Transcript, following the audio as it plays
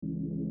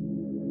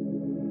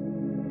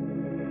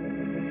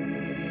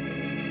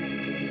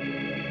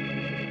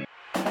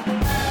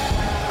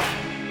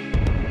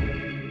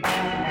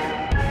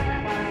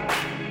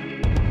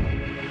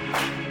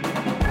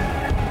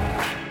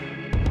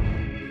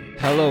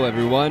Hello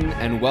everyone,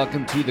 and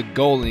welcome to the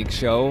GoalLink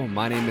Show.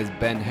 My name is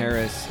Ben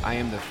Harris. I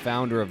am the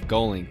founder of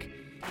GoalLink,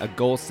 a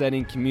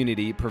goal-setting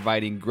community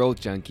providing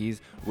growth junkies,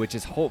 which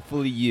is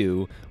hopefully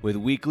you, with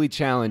weekly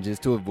challenges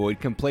to avoid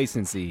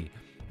complacency.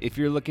 If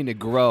you're looking to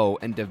grow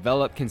and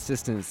develop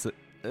consistently,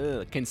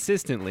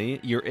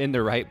 you're in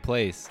the right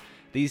place.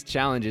 These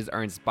challenges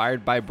are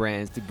inspired by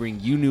brands to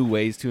bring you new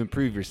ways to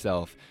improve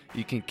yourself.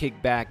 You can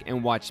kick back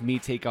and watch me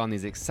take on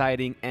these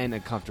exciting and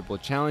uncomfortable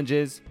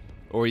challenges,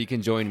 or you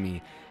can join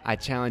me. I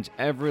challenge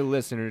every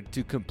listener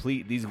to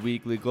complete these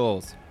weekly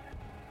goals.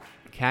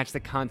 Catch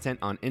the content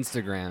on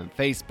Instagram,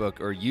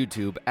 Facebook, or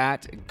YouTube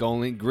at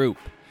GoalLink Group.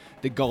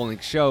 The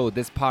GoalLink Show,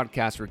 this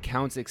podcast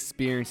recounts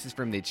experiences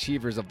from the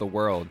achievers of the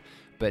world,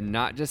 but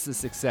not just the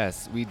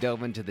success. We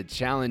delve into the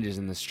challenges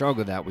and the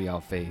struggle that we all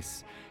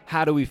face.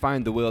 How do we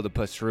find the will to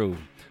push through?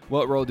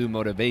 What role do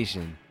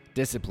motivation,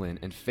 discipline,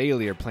 and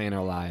failure play in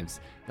our lives?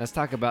 Let's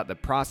talk about the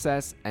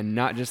process and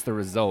not just the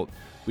result.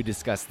 We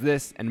discuss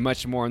this and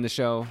much more on the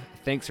show.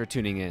 Thanks for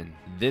tuning in.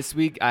 This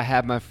week, I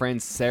have my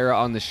friend Sarah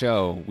on the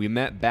show. We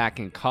met back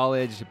in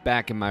college,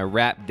 back in my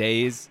rap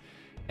days.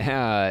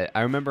 I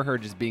remember her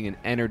just being an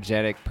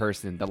energetic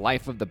person, the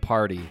life of the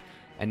party.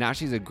 And now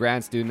she's a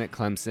grad student at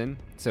Clemson.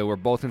 So we're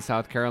both in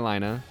South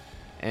Carolina.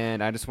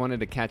 And I just wanted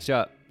to catch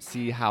up,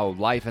 see how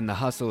life and the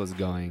hustle is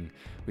going.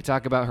 We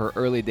talk about her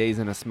early days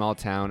in a small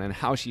town and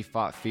how she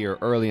fought fear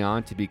early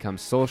on to become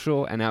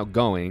social and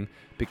outgoing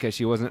because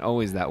she wasn't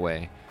always that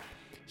way.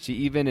 She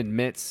even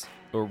admits,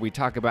 or we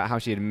talk about how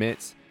she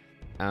admits,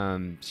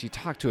 she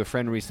talked to a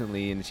friend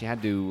recently and she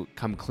had to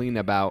come clean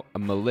about a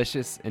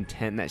malicious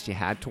intent that she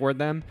had toward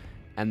them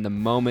and the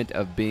moment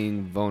of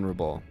being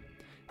vulnerable.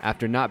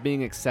 After not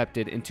being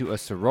accepted into a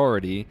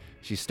sorority,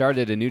 she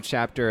started a new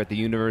chapter at the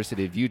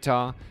University of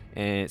Utah.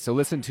 And so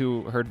listen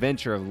to her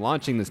adventure of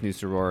launching this new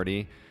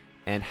sorority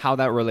and how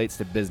that relates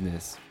to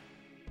business.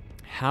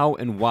 How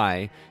and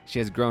why she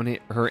has grown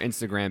her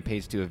Instagram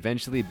page to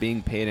eventually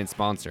being paid and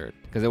sponsored,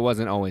 because it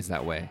wasn't always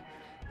that way.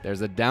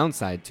 There's a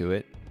downside to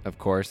it, of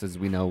course, as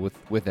we know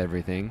with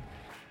everything.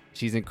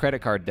 She's in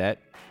credit card debt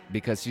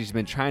because she's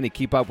been trying to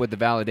keep up with the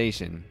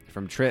validation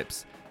from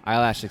trips,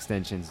 eyelash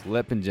extensions,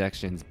 lip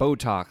injections,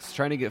 Botox,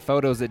 trying to get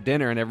photos at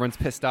dinner and everyone's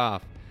pissed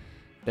off.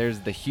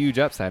 There's the huge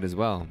upside as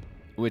well,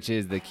 which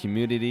is the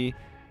community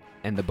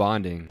and the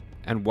bonding,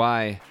 and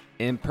why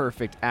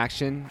imperfect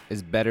action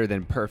is better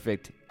than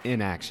perfect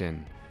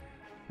inaction.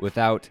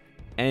 Without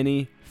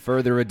any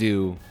further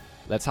ado,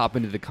 let's hop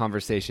into the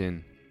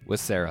conversation with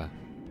Sarah.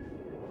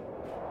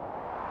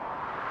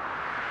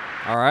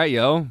 All right,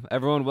 yo.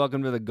 Everyone,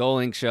 welcome to the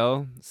GoalLink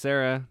Show.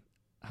 Sarah,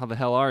 how the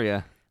hell are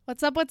you?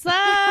 What's up? What's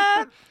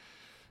up?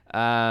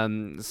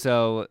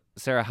 So,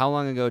 Sarah, how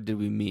long ago did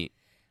we meet?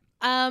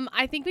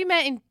 I think we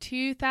met in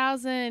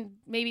 2000,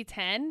 maybe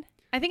 10.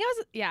 I think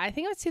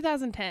it was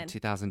 2010.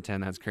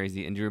 2010, that's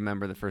crazy. And do you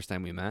remember the first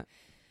time we met?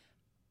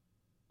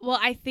 Well,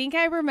 I think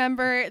I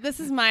remember, this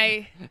is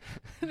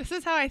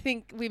how I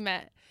think we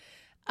met.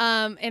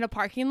 In a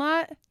parking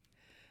lot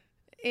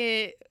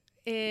by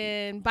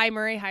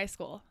Murray High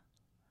School.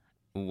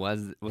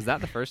 Was that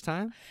the first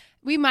time?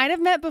 We might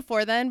have met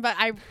before then, but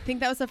I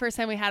think that was the first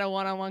time we had a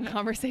one-on-one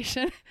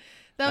conversation.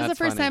 That was the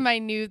first time I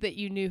knew that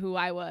you knew who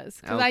I was.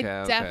 Because I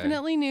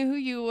definitely knew who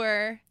you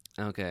were.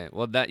 Okay.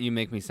 Well, that you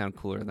make me sound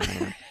cooler than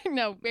I am.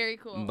 No, very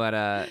cool.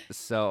 But,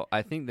 so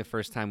I think the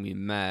first time we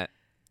met,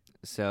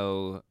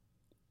 was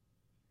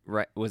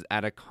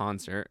at a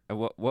concert.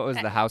 What was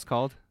the house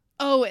called?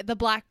 Oh, the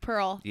Black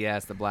Pearl.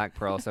 Yes, the Black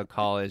Pearl. So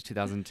college,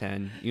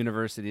 2010,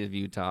 University of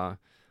Utah.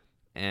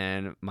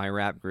 And my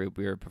rap group,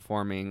 we were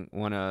performing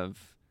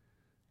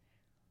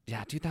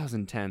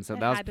 2010. So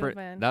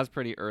that was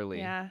pretty early.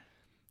 Yeah.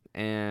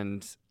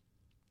 And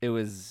it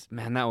was,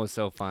 man, that was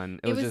so fun.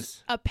 It was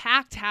just a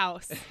packed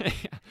house.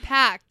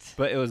 Packed.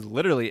 But it was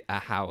literally a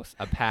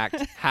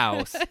packed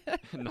house,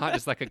 not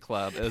just like a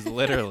club. It was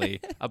literally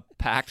a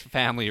packed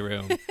family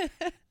room.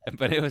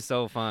 But it was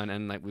so fun.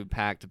 And like we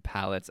packed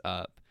pallets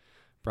up,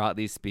 brought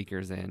these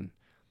speakers in,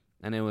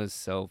 and it was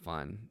so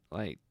fun.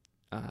 Like,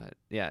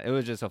 it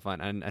was just so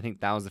fun. And I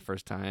think that was the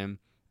first time.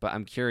 But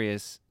I'm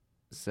curious.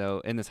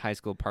 So in this high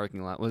school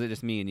parking lot, was it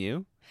just me and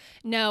you?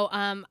 No,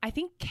 I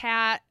think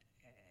Kate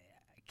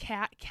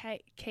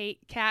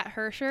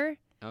Hersher.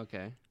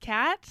 Okay.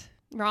 Kat?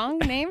 Wrong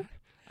name?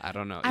 I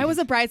don't know. I was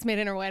a bridesmaid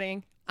in her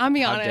wedding. I'll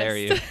be honest. How dare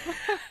you?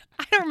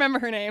 I don't remember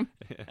her name.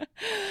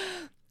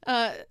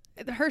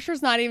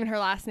 Hersher's not even her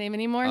last name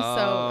anymore.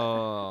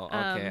 Oh,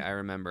 okay. I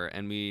remember.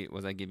 And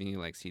was I giving you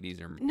like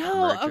CDs or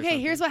no? Merch Okay,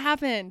 here's what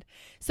happened.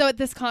 So at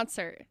this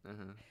concert,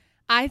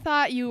 I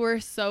thought you were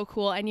so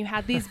cool, and you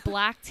had these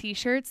black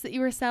T-shirts that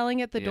you were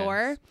selling at the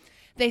door.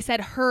 They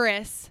said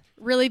Hurris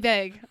really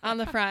big on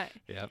the front.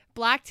 Yep.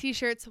 Black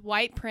T-shirts,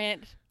 white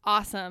print,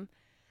 awesome.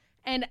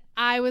 And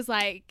I was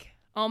like,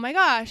 oh my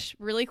gosh,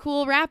 really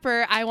cool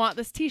rapper. I want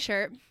this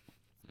T-shirt.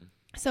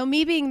 So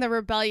me being the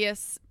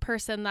rebellious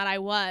person that I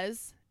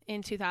was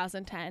in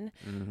 2010,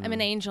 I'm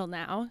an angel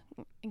now,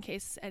 in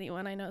case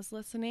anyone I know is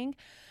listening.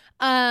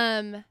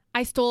 I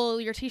stole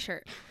your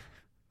T-shirt.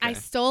 I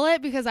stole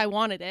it because I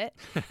wanted it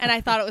and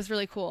I thought it was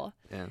really cool.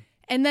 Yeah.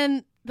 And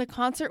then the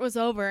concert was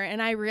over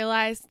and I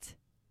realized,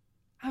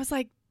 I was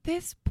like,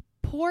 this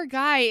poor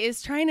guy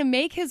is trying to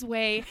make his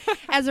way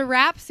as a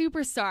rap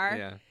superstar.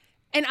 Yeah.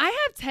 And I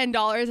have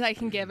 $10 I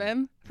can give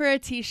him for a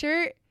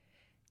t-shirt.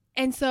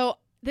 And so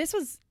this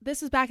was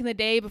back in the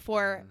day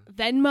before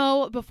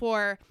Venmo,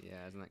 before.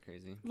 Yeah, isn't that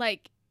crazy?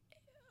 Like,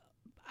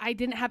 I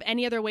didn't have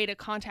any other way to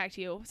contact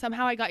you.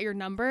 Somehow I got your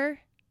number.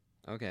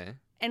 Okay.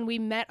 And we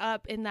met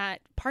up in that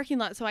parking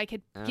lot so I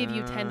could give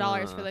you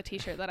 $10 for the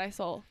t-shirt that I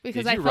sold.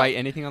 Because Did you write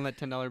anything on that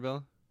 $10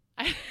 bill?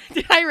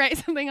 Did I write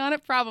something on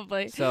it?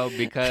 Probably. So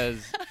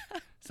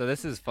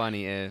this is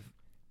funny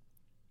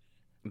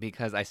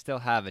because I still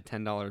have a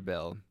 $10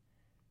 bill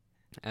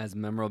as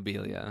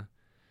memorabilia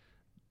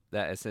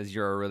that it says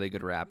you're a really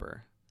good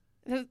rapper.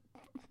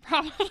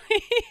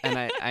 Probably.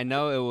 And I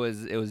know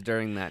it was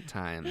during that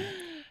time.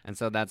 And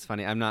so that's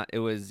funny. It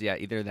was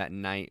either that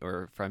night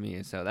or from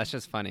you. So that's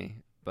just funny.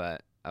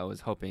 But I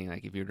was hoping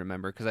like if you'd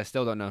remember because I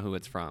still don't know who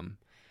it's from.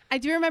 I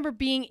do remember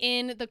being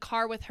in the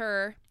car with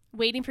her,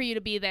 waiting for you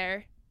to be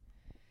there.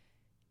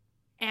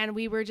 And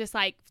we were just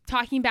like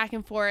talking back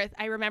and forth.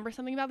 I remember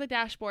something about the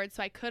dashboard,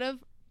 so I could have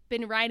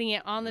been writing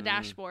it on the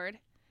dashboard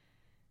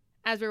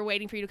as we were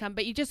waiting for you to come.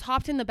 But you just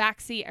hopped in the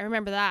back seat. I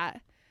remember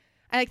that.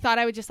 I thought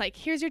I would just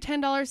here's your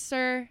 $10,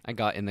 sir. I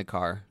got in the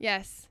car.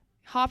 Yes.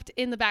 Hopped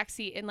in the back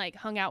seat and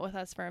hung out with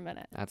us for a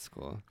minute. That's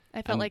cool.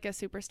 I felt like a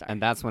superstar.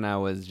 And that's when I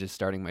was just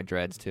starting my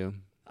dreads too.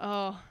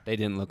 Oh. They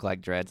didn't look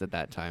like dreads at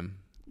that time.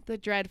 The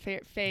dread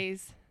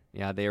phase.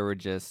 Yeah, they were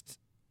just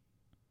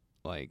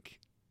when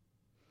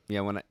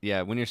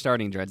you're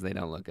starting dreads, they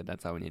don't look good.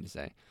 That's all we need to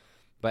say.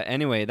 But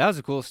anyway, that was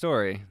a cool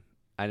story.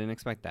 I didn't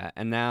expect that.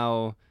 And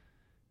now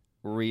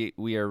we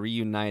are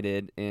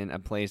reunited in a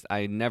place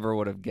I never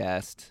would have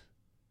guessed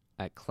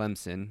at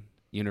Clemson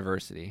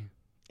University.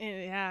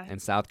 Yeah. In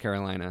South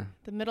Carolina.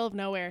 The middle of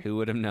nowhere. Who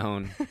would have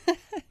known?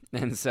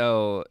 And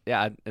so,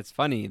 it's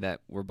funny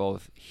that we're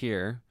both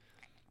here.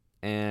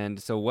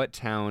 And so what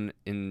town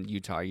in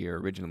Utah are you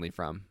originally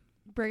from?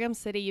 Brigham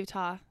City,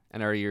 Utah.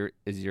 And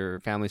is your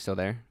family still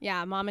there?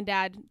 Yeah, mom and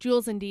dad.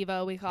 Jules and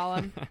Devo, we call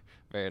them.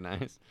 Very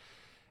nice.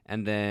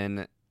 And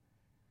then,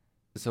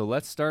 so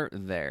let's start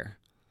there.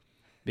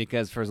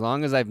 Because for as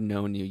long as I've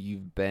known you,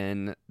 you've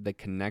been the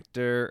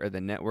connector or the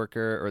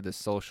networker or the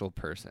social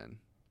person.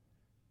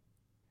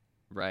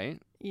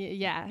 Right?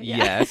 Yeah.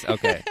 Yes.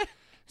 Okay.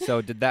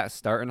 So did that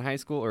start in high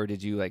school or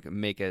did you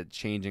make a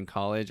change in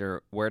college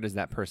or where does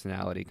that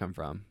personality come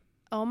from?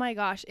 Oh my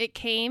gosh. It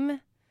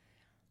came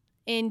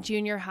in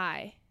junior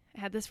high. I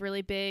had this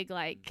really big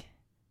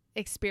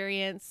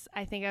experience.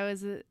 I think I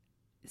was the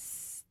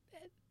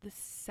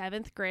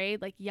 7th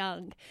grade,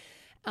 young.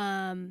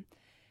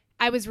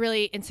 I was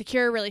really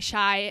insecure, really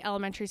shy,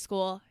 elementary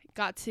school.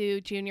 Got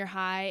to junior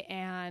high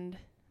and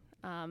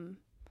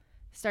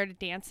started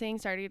dancing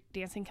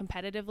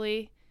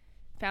competitively.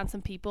 Found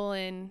some people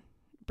in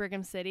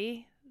Brigham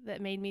City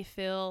that made me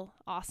feel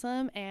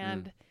awesome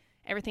and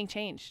everything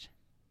changed.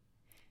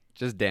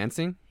 Just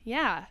dancing?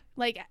 Yeah.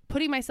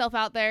 Putting myself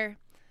out there,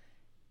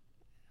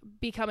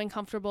 becoming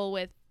comfortable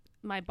with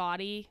my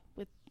body,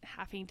 with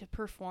having to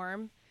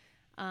perform,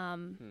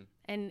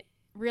 and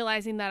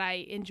realizing that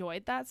I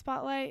enjoyed that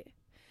spotlight.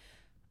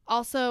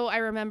 Also, I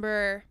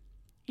remember,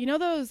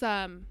 those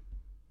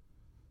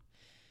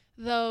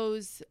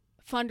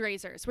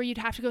fundraisers where you'd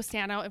have to go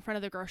stand out in front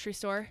of the grocery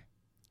store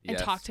and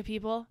talk to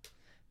people.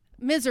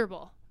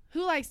 Miserable.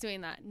 Who likes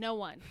doing that? No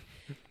one.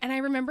 And I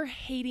remember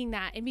hating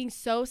that and being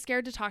so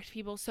scared to talk to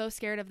people, so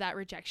scared of that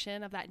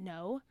rejection, of that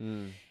no.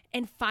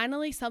 And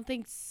finally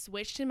something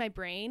switched in my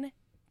brain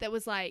that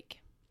was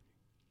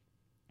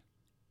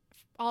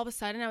all of a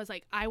sudden I was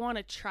I want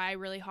to try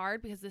really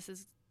hard because this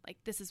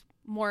is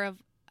more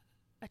of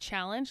a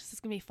challenge. This is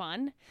going to be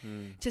fun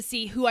to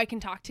see who I can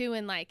talk to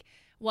and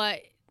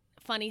what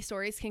funny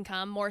stories can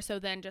come more so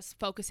than just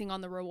focusing on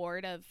the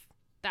reward of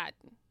that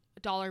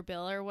 $1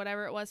 bill or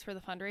whatever it was for the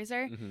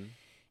fundraiser. Mm-hmm.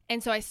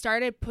 And so I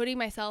started putting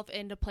myself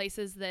into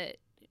places that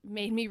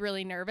made me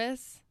really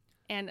nervous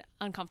and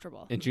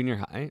uncomfortable. In junior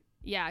high?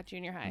 Yeah,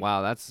 junior high.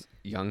 Wow, that's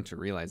young to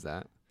realize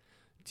that.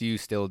 Do you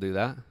still do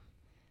that?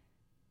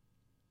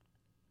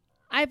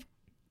 I've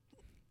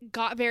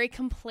got very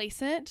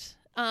complacent.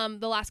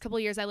 The last couple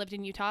of years I lived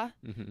in Utah.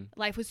 Mm-hmm.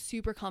 Life was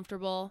super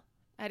comfortable.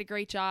 I had a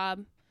great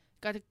job.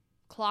 Got to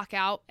clock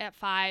out at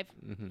 5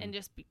 and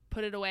just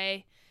put it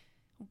away.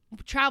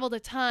 Traveled a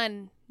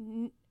ton.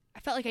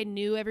 I felt like I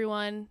knew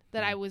everyone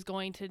that I was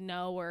going to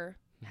know or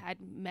had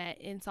met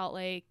in Salt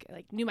Lake.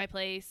 Knew my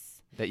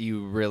place. That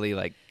you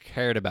really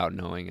cared about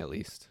knowing at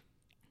least.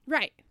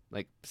 Right.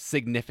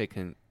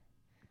 Significant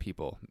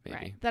people maybe.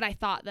 Right. That I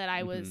thought that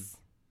I was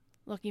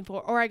looking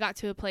for. Or I got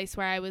to a place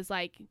where I was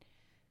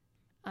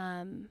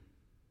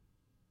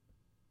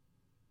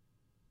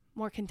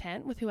more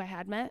content with who I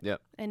had met.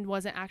 Yep. And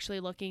wasn't actually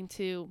looking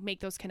to make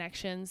those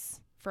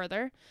connections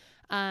further.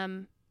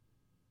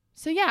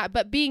 So yeah,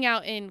 but being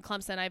out in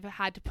Clemson, I've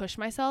had to push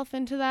myself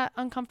into that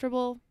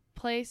uncomfortable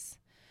place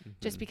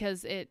just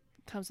because it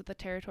comes with the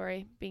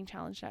territory being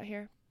challenged out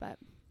here. But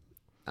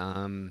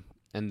and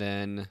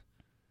then,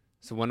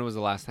 so when was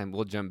the last time?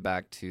 We'll jump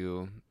back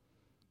to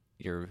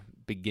your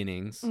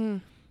beginnings.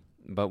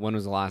 But when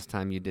was the last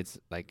time you did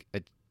like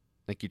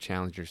you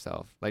challenged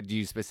yourself? Like, do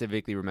you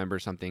specifically remember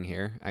something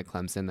here at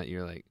Clemson that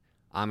you're like,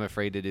 I'm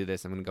afraid to do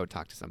this, I'm gonna go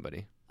talk to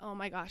somebody? Oh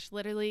my gosh,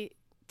 literally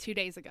 2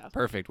 days ago.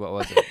 Perfect. What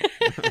was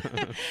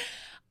it?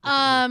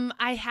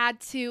 I had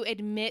to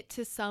admit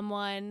to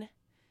someone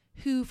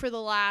who for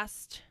the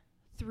last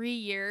 3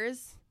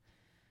 years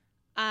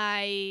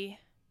I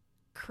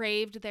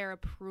craved their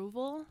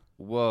approval.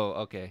 Whoa,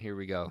 okay, here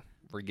we go.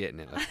 We're getting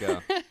it. Let's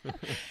go.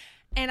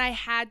 And I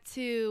had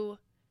to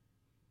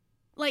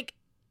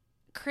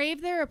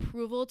crave their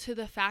approval to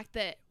the fact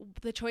that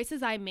the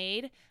choices I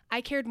made,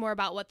 I cared more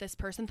about what this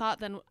person thought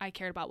than I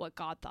cared about what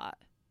God thought.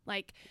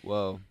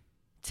 Whoa.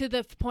 To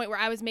the point where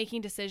I was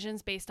making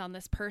decisions based on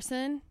this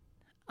person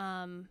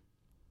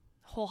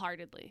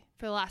wholeheartedly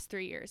for the last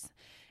 3 years.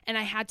 And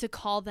I had to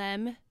call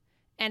them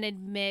and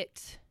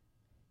admit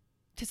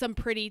to some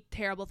pretty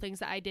terrible things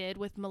that I did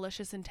with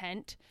malicious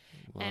intent.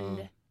 Whoa.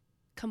 And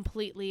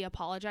completely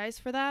apologize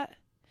for that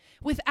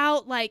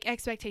without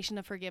expectation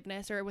of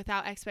forgiveness or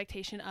without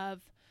expectation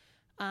of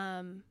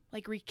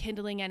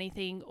rekindling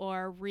anything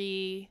or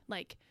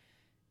without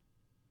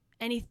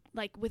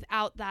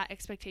that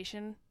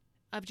expectation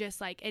of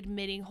just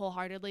admitting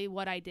wholeheartedly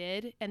what I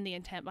did and the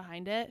intent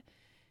behind it.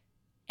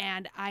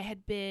 And I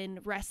had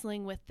been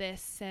wrestling with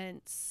this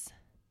since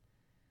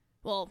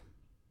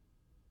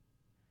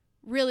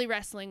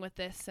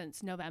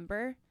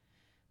November,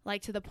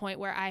 to the point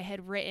where I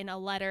had written a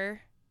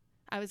letter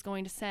I was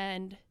going to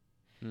send,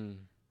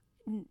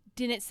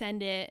 didn't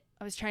send it.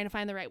 I was trying to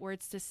find the right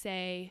words to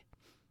say,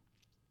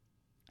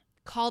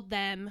 called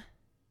them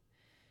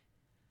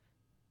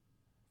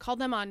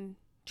on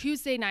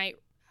Tuesday night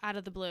out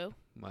of the blue.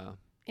 Wow.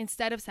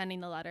 Instead of sending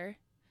the letter,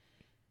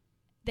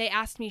 they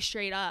asked me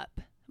straight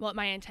up what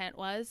my intent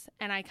was,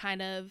 and I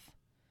kind of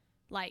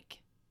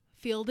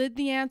fielded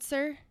the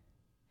answer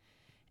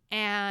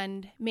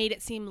and made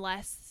it seem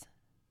less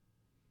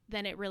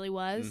than it really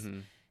was,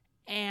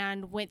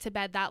 and went to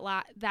bed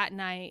that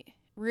night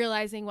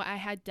realizing what I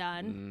had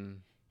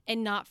done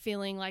and not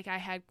feeling like I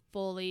had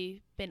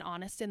fully been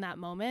honest in that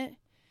moment,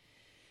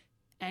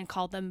 and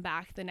called them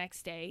back the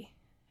next day.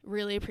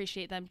 Really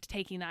appreciate them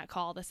taking that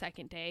call the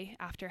second day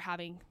after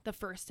having the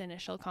first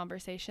initial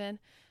conversation.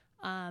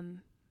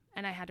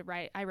 And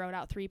I wrote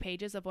out 3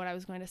 pages of what I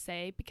was going to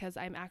say because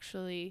I'm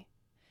actually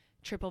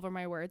trip over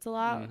my words a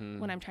lot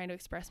when I'm trying to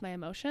express my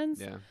emotions.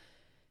 Yeah.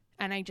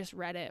 And I just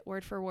read it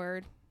word for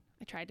word.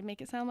 I tried to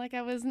make it sound like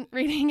I wasn't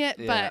reading it,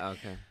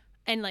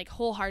 and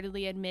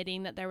wholeheartedly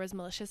admitting that there was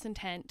malicious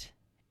intent,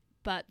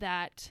 but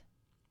that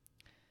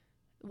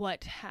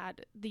what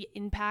had the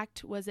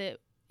impact was it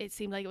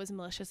seemed like it was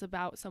malicious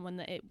about someone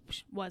that it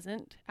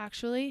wasn't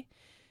actually.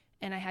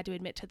 And I had to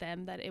admit to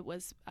them that it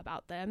was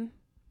about them,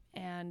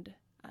 and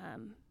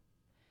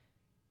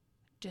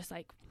just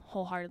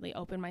wholeheartedly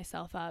open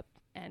myself up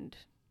and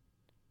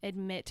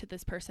admit to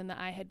this person that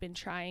I had been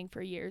trying for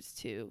years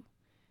to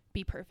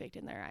be perfect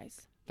in their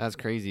eyes. That's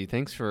crazy.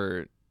 Thanks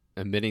for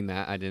admitting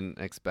that. I didn't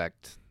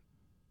expect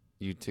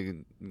you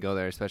to go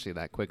there, especially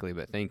that quickly,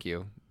 but thank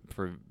you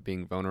for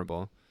being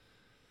vulnerable.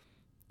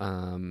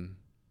 I'm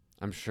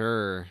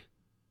sure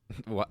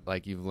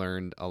you've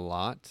learned a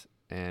lot,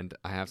 and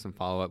I have some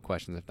follow-up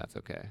questions if that's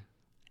okay.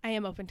 I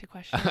am open to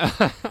questions.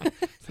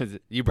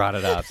 You brought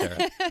it up,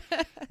 Sarah.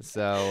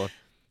 So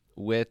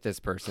with this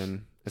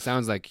person, it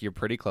sounds like you're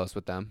pretty close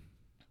with them.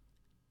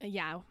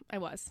 Yeah, I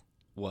was.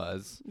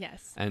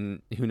 Yes.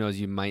 And who knows,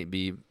 you might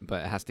be,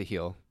 but it has to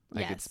heal.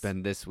 Yes. It's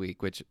been this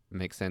week, which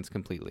makes sense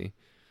completely.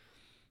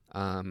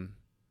 Have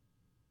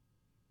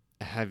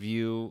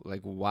you,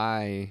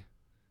 why...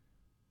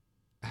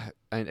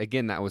 And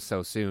again, that was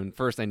so soon.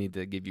 First, I need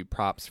to give you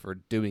props for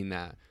doing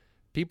that.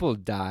 People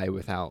die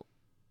without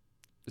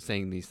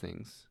saying these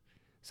things.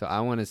 So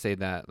I want to say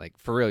that,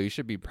 for real, you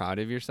should be proud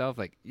of yourself.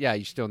 Yeah,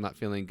 you're still not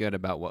feeling good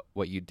about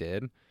what you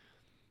did,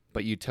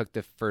 but you took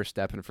the first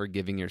step in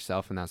forgiving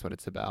yourself, and that's what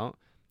it's about.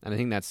 And I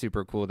think that's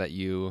super cool that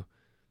you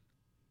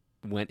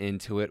went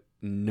into it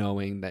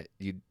knowing that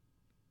you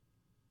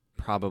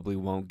probably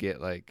won't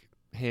get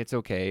hey, it's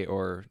okay,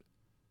 or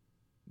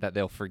that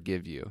they'll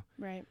forgive you.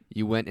 Right.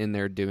 You went in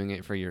there doing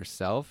it for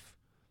yourself.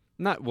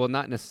 Not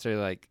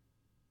necessarily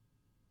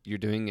you're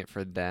doing it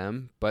for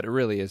them, but it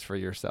really is for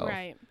yourself.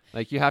 Right.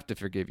 You have to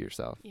forgive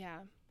yourself. Yeah.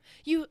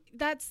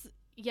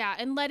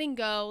 And letting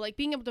go,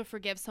 being able to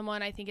forgive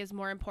someone, I think is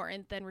more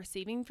important than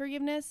receiving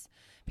forgiveness,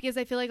 because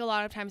I feel like a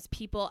lot of times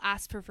people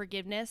ask for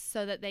forgiveness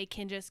so that they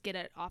can just get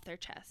it off their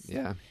chest.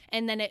 Yeah.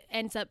 And then it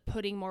ends up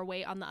putting more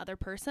weight on the other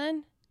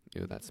person.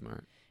 Ew, that's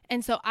smart.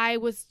 And so I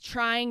was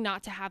trying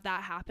not to have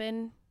that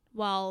happen,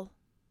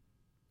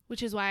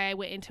 which is why I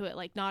went into it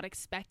not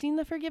expecting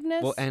the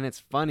forgiveness. Well, and it's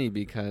funny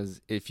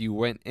because if you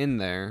went in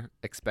there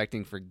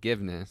expecting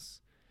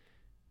forgiveness,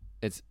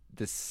 it's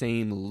the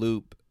same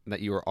loop that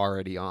you were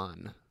already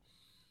on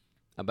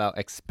about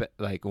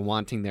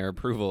wanting their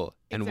approval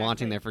and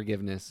wanting their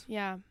forgiveness.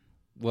 Yeah.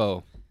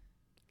 Whoa.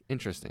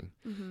 Interesting.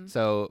 Mm-hmm.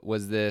 So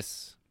was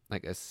this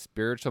like a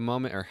spiritual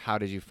moment, or how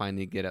did you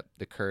finally get up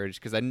the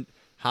courage? Because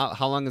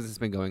how long has this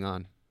been going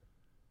on?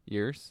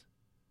 Years?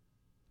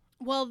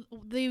 Well,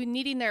 they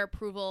needing their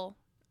approval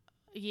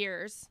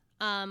years.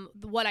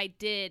 What I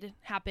did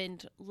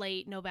happened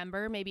late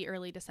November, maybe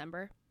early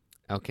December.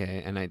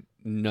 Okay, and I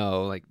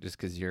know, like, just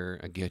because you're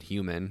a good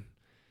human,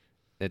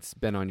 it's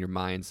been on your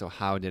mind. So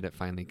how did it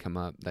finally come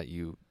up that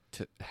you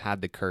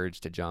had the courage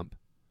to jump?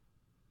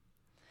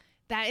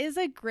 That is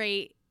a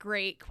great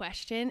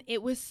question.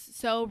 It was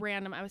so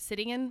random. I was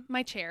sitting in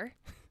my chair.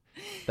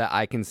 That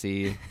I can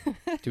see.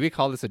 Do we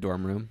call this a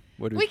dorm room?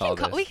 What do we call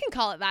this? We can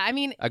call it that. I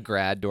mean, a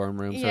grad dorm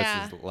room. So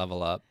yeah. it's just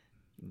level up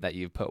that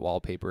you've put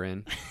wallpaper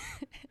in.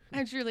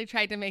 I truly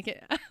tried to make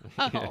it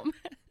a home.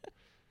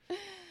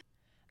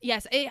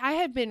 Yes, I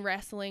had been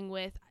wrestling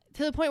with,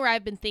 to the point where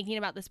I've been thinking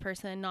about this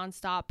person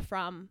nonstop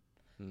from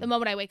the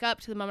moment I wake up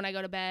to the moment I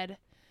go to bed,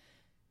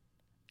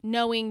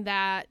 knowing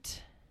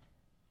that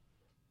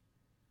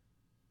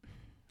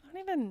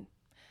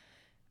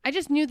I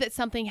just knew that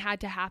something had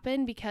to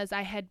happen because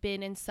I had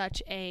been in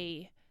such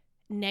a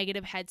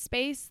negative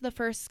headspace the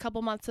first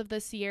couple months of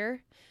this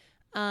year.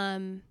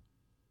 And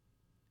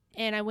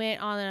I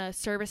went on a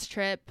service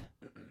trip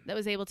that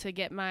was able to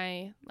get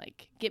me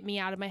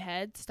out of my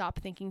head, stop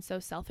thinking so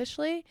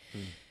selfishly.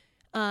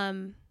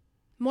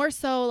 More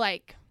so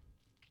like,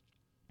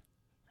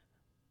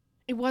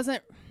 it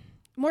wasn't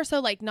more so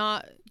like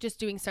not just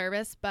doing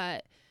service,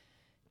 but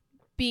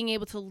being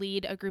able to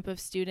lead a group of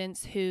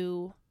students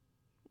who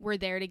were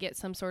there to get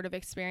some sort of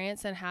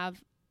experience and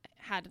have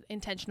had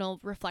intentional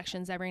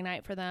reflections every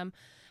night for them.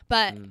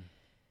 But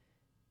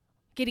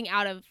getting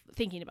out of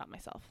thinking about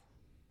myself,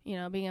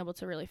 being able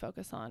to really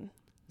focus on.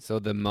 So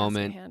the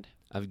moment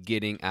of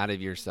getting out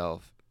of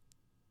yourself,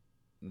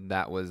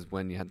 that was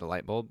when you had the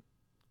light bulb,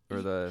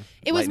 or the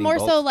it was more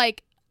bolt? So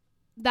like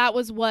that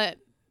was what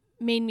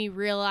made me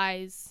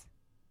realize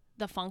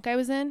the funk I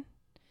was in.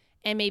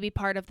 And maybe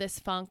part of this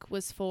funk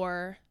was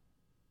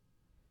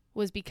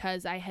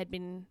because I had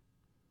been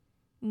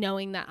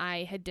knowing that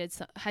I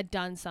had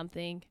done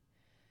something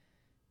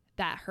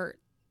that hurt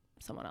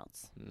someone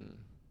else.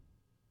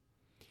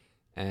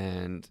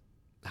 And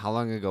how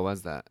long ago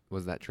was that?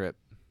 Was that trip?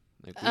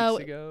 Like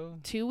weeks ago?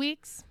 2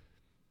 weeks.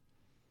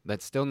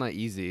 That's still not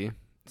easy.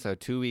 So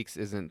 2 weeks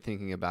isn't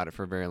thinking about it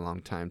for a very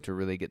long time to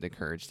really get the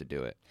courage to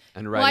do it.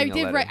 And writing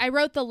a letter. I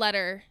wrote the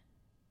letter.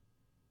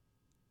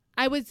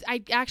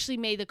 I actually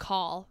made the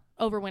call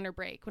over winter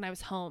break when I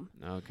was home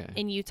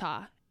in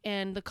Utah,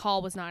 and the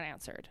call was not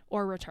answered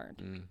or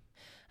returned.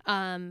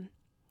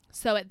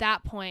 So at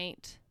that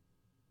point,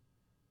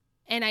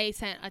 and I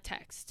sent a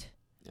text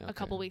a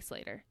couple weeks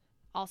later,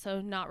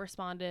 also not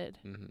responded,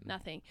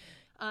 nothing.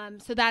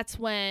 So that's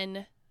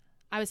when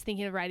I was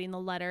thinking of writing the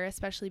letter,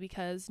 especially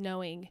because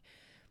knowing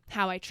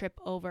how I trip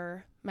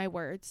over my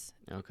words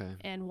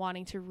and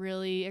wanting to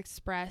really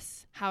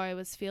express how I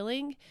was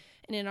feeling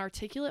in an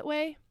articulate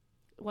way,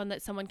 one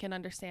that someone can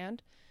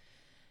understand.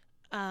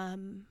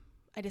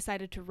 I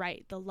decided to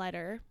write the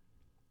letter.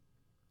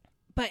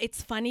 But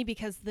it's funny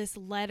because this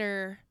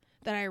letter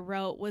that I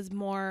wrote was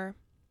more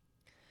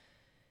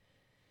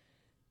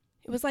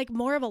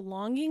of a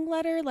longing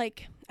letter.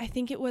 Like, I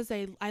think it was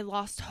I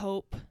lost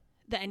hope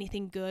that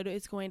anything good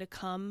is going to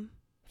come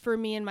for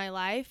me in my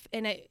life.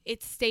 And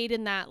it stayed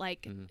in that,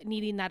 like,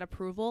 needing that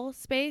approval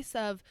space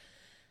of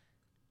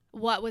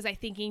what was I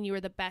thinking you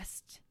were the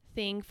best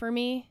thing for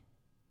me.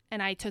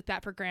 And I took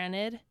that for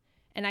granted.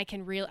 And I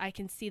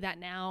can see that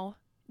now.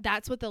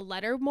 That's what the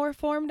letter more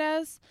formed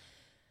as.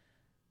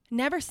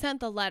 Never sent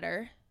the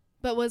letter,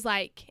 but was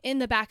like in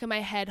the back of my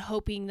head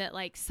hoping that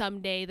like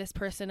someday this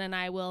person and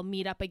I will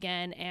meet up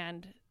again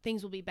and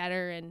things will be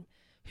better and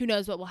who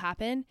knows what will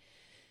happen.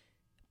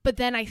 But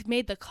then I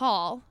made the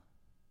call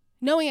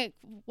knowing it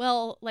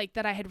well, like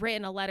that I had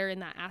written a letter in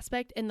that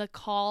aspect, and the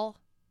call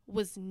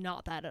was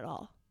not that at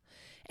all.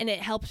 And it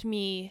helped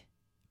me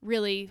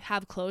really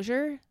have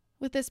closure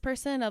with this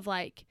person of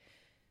like,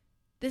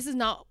 this is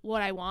not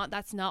what I want.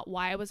 That's not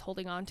why I was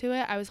holding on to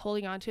it. I was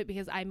holding on to it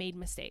because I made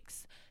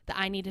mistakes that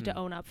I needed to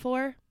own up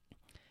for.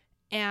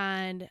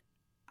 And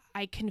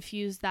I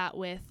confused that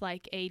with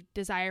like a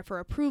desire for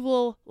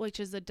approval,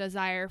 which is a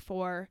desire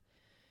for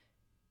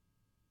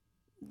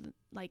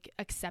like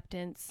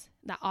acceptance,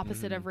 that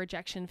opposite of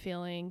rejection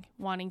feeling,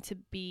 wanting to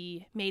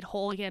be made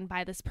whole again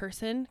by this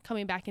person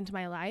coming back into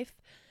my life.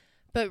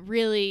 But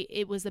really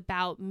it was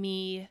about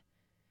me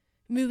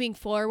moving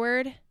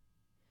forward.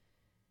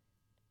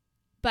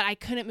 But I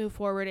couldn't move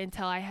forward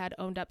until I had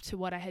owned up to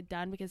what I had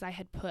done because I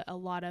had put a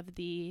lot of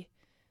the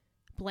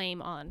blame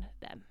on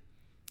them.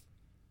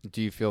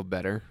 Do you feel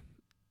better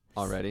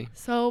already?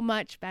 So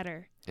much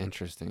better.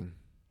 Interesting.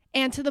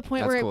 And to the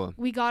point where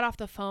we got off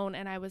the phone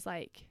and I was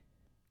like...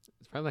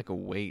 It's probably like a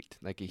weight,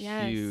 like a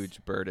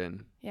huge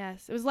burden.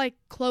 Yes. It was like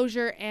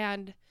closure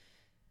and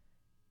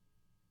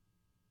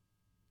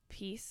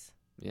peace.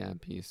 Yeah,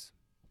 peace.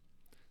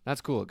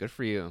 That's cool. Good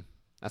for you.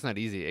 That's not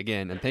easy.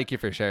 Again, and thank you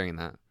for sharing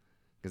that.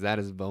 Because that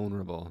is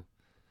vulnerable.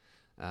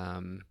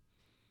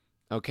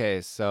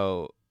 Okay,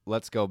 so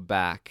let's go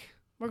back.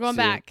 We're going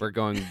back. We're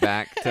going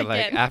back to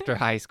like Again. after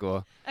high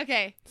school.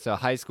 Okay. So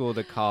high school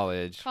to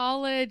college.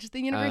 College,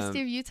 the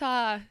University of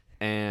Utah.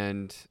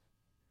 And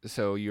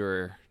so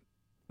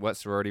what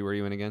sorority were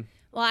you in again?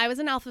 Well, I was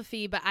in Alpha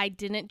Phi, but I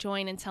didn't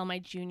join until my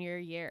junior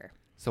year.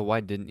 So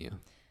why didn't you?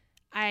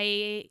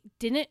 I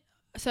didn't.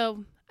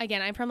 So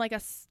again, I'm from like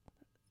if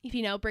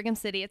you know Brigham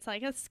City, it's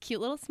like a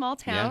cute little small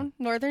town,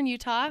 northern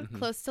Utah,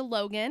 close to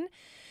Logan.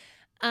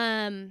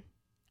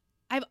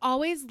 I've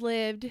always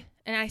lived,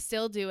 and I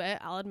still do it,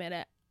 I'll admit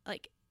it,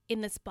 like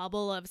in this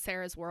bubble of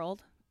Sarah's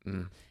world.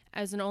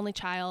 I was an only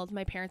child.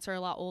 My parents are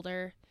a lot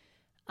older.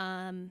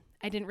 I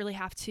didn't really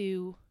have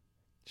to.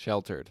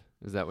 Sheltered.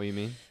 Is that what you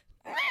mean?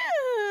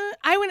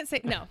 I wouldn't say,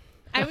 no.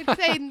 I would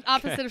say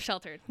opposite of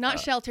sheltered. Not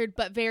sheltered,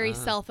 but very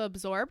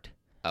self-absorbed.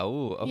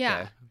 Oh, okay.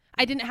 Yeah.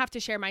 I didn't have to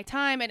share my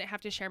time. I didn't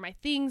have to share my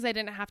things. I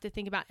didn't have to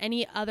think about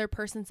any other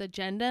person's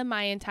agenda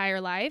my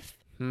entire life.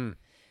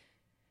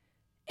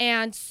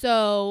 And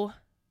so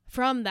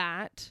from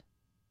that,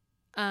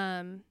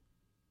 I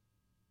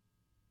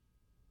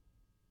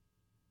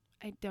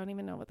don't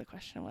even know what the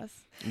question was.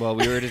 Well,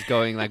 we were just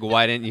going like,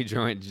 why didn't you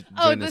join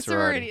the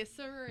sorority?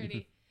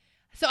 Sorority.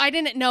 So I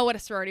didn't know what a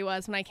sorority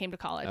was when I came to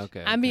college.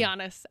 Okay. I'm be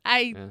honest.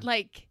 I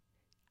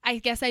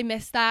guess I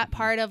missed that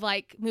part of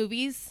like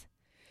movies.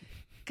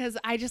 Because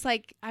I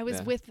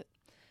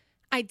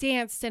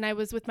danced and I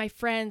was with my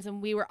friends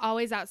and we were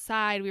always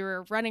outside. We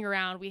were running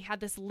around. We had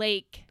this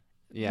lake,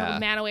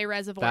 Manaway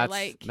Reservoir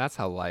Lake. That's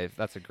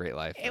a great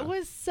life. It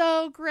was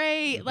so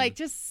great. Like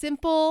just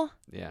simple,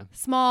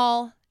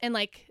 small, and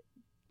like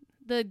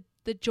the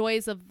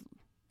joys of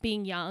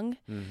being young.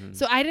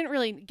 So I didn't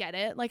really get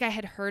it. Like I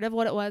had heard of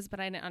what it was, but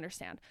I didn't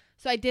understand.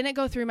 So I didn't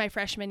go through my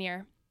freshman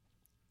year.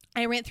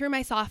 I went through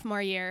my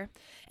sophomore year,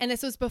 and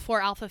this was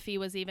before Alpha Phi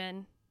was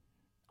even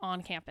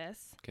on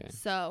campus. Okay.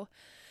 So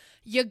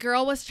your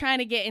girl was trying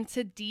to get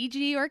into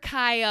DG or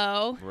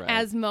Chi-O,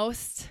 as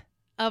most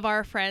of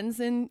our friends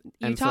in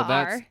Utah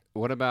are.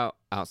 What about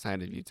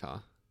outside of Utah?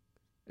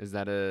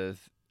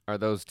 Are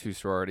those two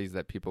sororities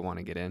that people want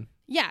to get in?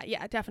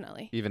 Yeah,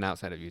 definitely. Even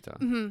outside of Utah?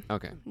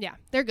 Okay. Yeah,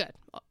 they're good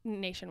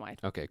nationwide.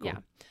 Okay, cool.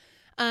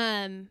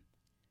 Yeah.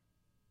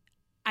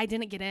 I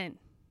didn't get in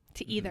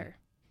to either.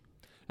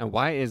 And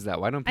why is that?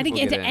 Why don't people I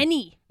didn't get into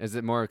any? Is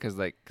it more because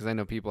I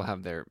know people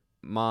have their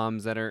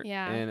moms that are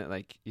Yeah. in it,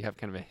 like you have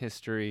kind of a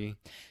history.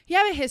 You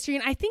have a history,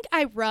 and I think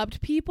I rubbed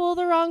people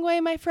the wrong way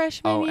my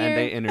freshman year. And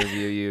they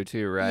interview you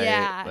too, right?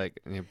 Yeah. Like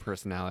your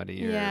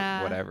personality or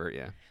Yeah. whatever,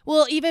 yeah.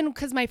 Well, even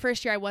because my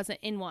first year I wasn't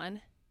in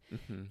one,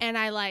 and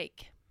I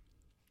like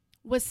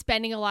was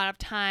spending a lot of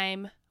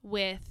time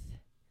with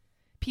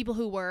people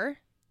who were,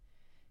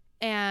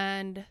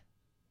 and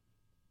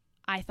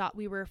I thought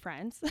we were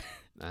friends.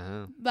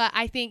 But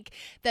I think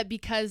that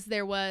because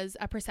there was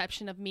a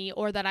perception of me,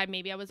 or that I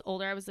was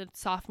older, I was a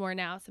sophomore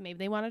now, so maybe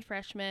they wanted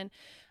freshmen.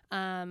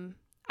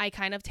 I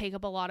kind of take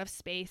up a lot of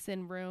space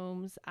in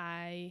rooms.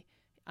 I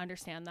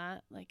understand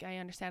that. Like, I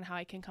understand how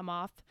I can come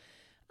off.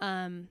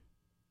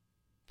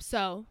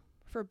 So,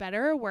 for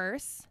better or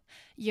worse,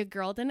 your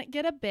girl didn't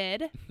get a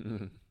bid.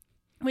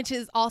 Which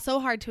is also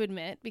hard to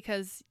admit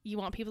because you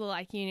want people to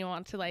like you and you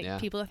want to like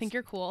people to think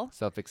you're cool.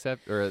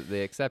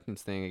 The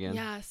acceptance thing again.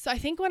 Yeah. So I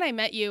think when I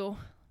met you,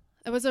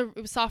 it was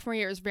sophomore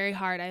year. It was very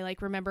hard. I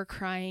like remember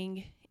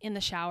crying in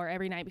the shower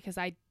every night because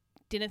I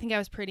didn't think I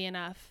was pretty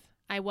enough.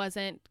 I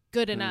wasn't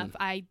good enough.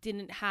 I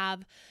didn't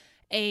have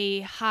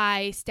a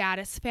high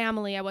status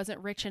family. I wasn't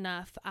rich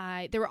enough.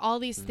 There were all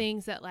these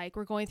things that like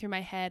were going through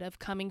my head of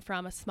coming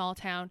from a small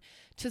town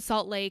to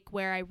Salt Lake,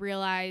 where I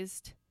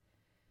realized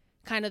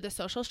kind of the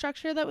social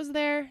structure that was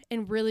there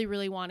and really,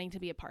 really wanting to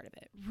be a part of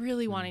it,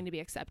 really wanting to be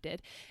accepted.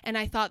 And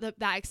I thought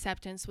that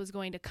acceptance was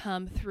going to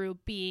come through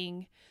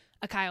being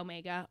a Chi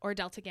Omega or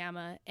Delta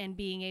Gamma and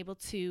being able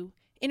to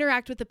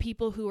interact with the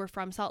people who were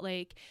from Salt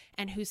Lake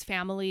and whose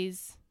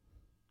families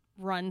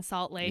run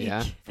Salt Lake.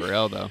 Yeah, for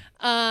real though.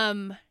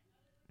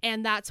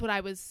 And that's what I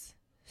was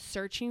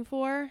searching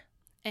for.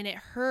 And it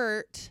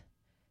hurt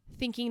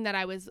thinking that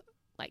I was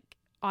like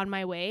on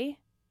my way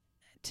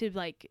to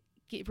like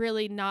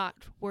really not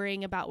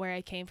worrying about where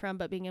I came from,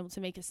 but being able to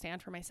make a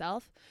stand for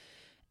myself,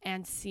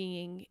 and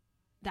seeing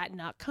that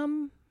not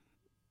come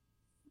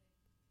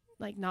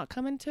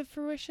into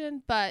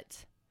fruition.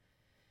 But,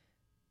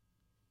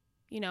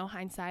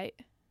 hindsight,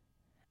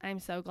 I'm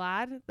so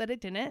glad that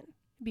it didn't,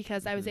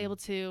 because I was able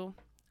to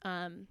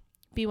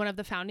be one of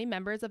the founding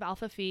members of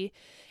Alpha Phi.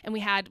 And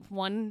we had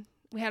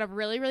a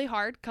really, really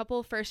hard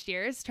couple first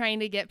years trying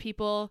to get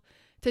people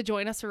to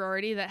join a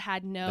sorority that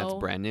had That's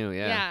brand new.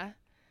 Yeah.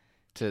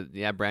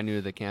 Brand new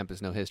to the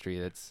campus, no history.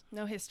 That's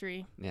no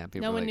history. Yeah,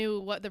 no one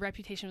knew what the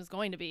reputation was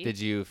going to be.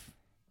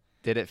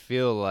 Did it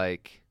feel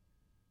like?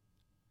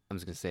 I'm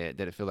just gonna say it.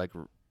 Did it feel like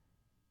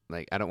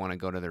I don't want to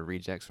go to the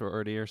reject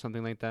sorority or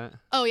something like that?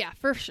 Oh yeah,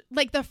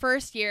 like the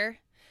first year.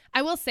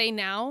 I will say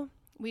now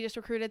we just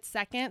recruited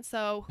second,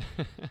 so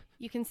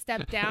You can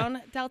step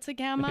down Delta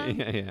Gamma.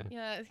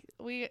 Yeah.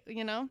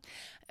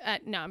 Yeah,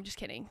 no, I'm just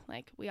kidding.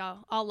 Like we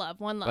all love,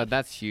 one love. But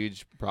that's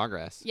huge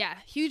progress. Yeah,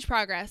 huge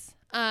progress.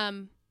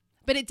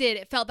 But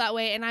it felt that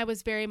way. And I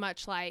was very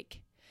much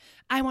like,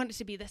 I want it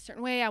to be this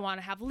certain way. I want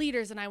to have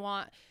leaders, and I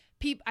want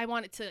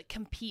it to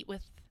compete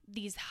with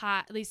these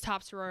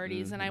top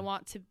sororities, and I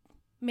want to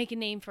make a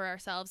name for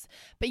ourselves.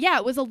 But yeah,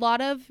 it was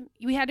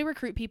we had to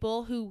recruit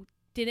people who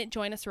didn't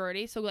join a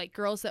sorority. So like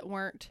girls that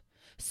weren't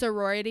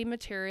sorority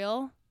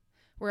material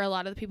were a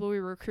lot of the people we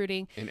were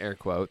recruiting. In air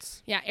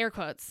quotes. Yeah, air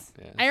quotes.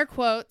 Yes. Air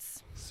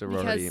quotes.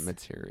 Sorority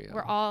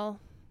material.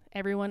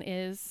 Everyone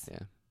is. Yeah.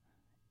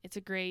 It's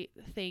a great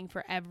thing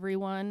for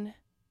everyone.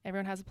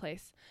 Everyone has a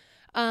place.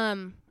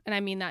 And I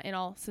mean that in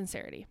all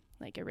sincerity.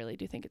 Like I really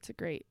do think it's a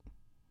great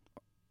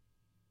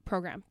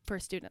program for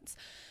students.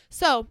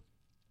 So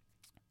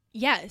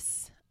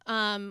yes,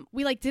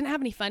 we didn't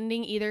have any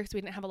funding either because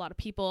we didn't have a lot of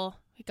people.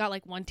 We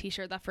got one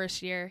t-shirt that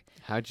first year.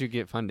 How'd you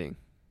get funding?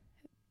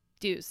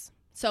 Dues.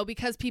 So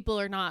because people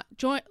are not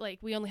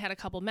we only had a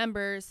couple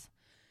members.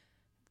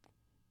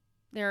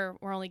 We're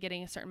only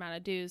getting a certain amount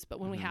of dues, but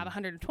when we have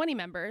 120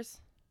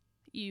 members,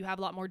 you have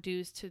a lot more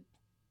dues to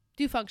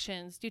do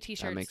functions, do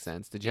t-shirts. That makes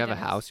sense. Did you have a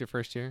house your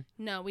first year?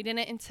 No, we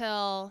didn't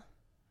until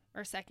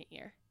our second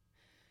year.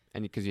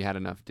 And because you had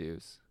enough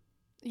dues.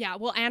 Yeah,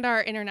 well, and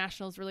our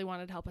internationals really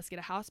wanted to help us get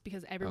a house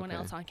because everyone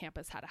else on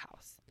campus had a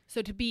house.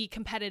 So to be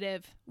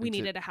competitive, we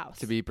needed a house.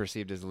 To be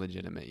perceived as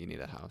legitimate, you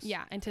need a house.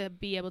 Yeah, and to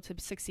be able to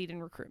succeed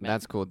in recruitment.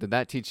 That's cool. Did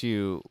that teach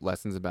you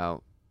lessons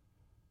about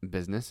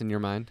business in your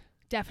mind?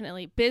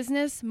 Definitely.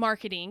 Business,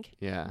 marketing.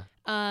 Yeah.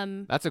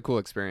 That's a cool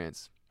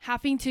experience.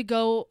 Having to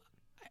go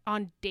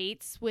on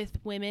dates with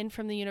women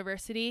from the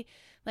university.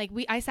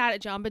 I sat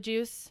at Jamba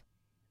Juice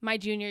my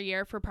junior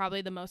year for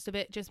probably the most of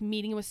it, just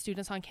meeting with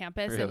students on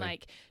campus and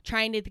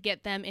trying to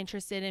get them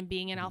interested in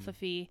being an Alpha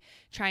Phi,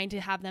 trying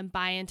to have them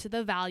buy into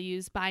the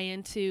values, buy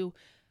into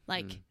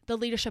the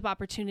leadership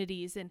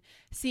opportunities, and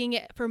seeing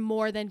it for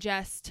more than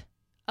just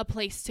a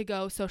place to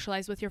go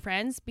socialize with your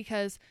friends,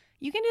 because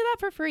you can do that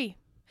for free.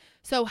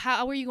 So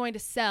how are you going to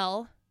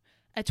sell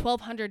a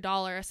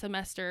 $1,200 a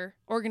semester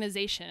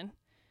organization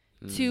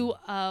to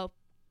a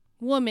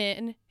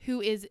woman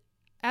who is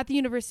at the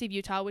University of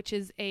Utah, which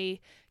is a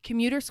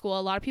commuter school?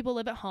 A lot of people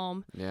live at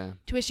home. Yeah.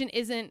 Tuition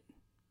isn't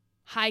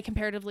high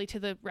comparatively to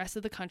the rest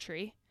of the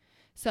country.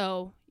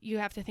 So you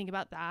have to think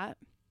about that.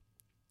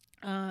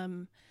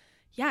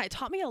 It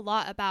taught me a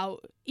lot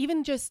about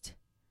even just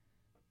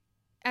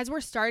as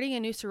we're starting a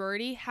new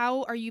sorority,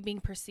 how are you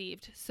being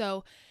perceived?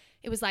 So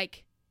it was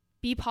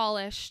be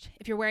polished.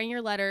 If you're wearing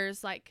your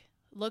letters,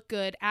 look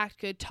good, act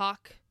good,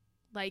 talk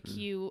like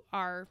you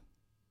are,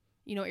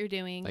 you know what you're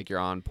doing. Like you're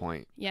on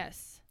point.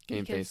 Yes.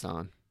 Game face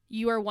on.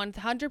 You are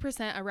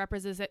 100% a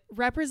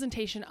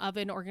representation of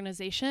an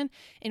organization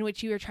in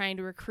which you are trying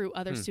to recruit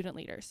other student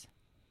leaders.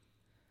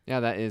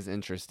 Yeah, that is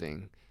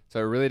interesting. So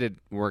it really did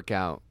work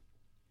out,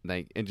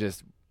 it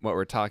just what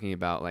we're talking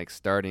about,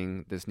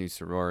 starting this new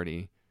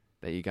sorority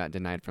that you got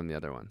denied from the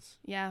other ones.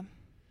 Yeah.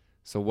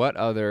 So what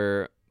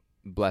other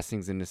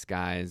blessings in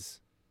disguise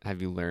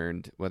have you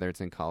learned, whether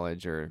it's in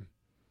college or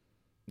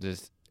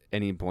just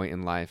any point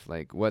in life?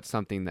 What's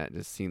something that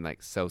just seemed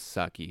so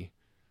sucky,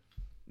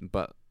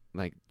 but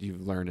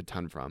you've learned a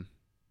ton from?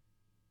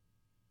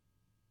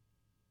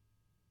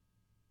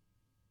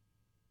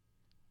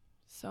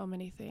 So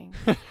many things.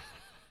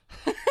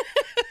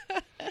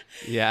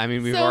 Yeah, I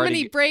mean, we've so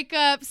already... many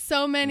breakups,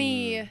 so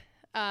many...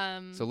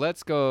 So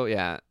let's go,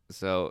 yeah.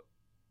 So,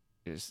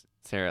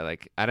 Sarah,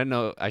 I don't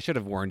know, I should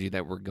have warned you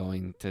that we're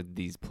going to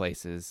these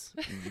places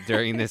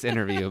during this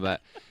interview,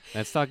 but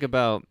let's talk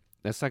about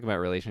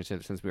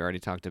relationships, since we already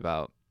talked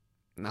about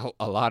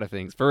a lot of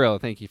things. For real,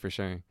 thank you for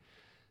sharing.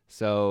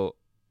 So,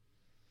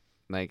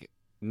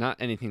 not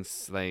anything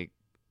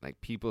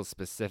people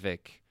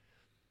specific,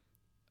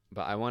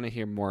 but I want to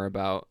hear more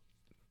about,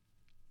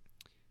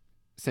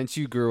 since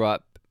you grew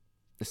up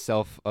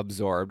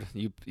self-absorbed,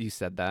 you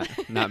said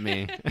that, not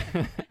me.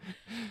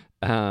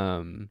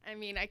 I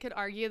mean, I could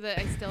argue that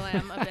I still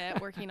am a bit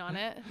working on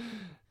it.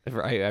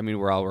 Right. I mean,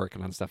 we're all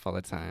working on stuff all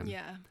the time.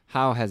 Yeah.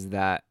 How has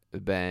that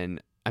been?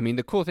 I mean,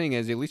 the cool thing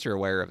is at least you're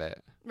aware of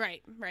it.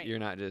 Right. You're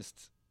not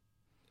just,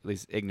 at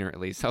least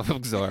ignorantly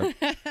self-absorbed.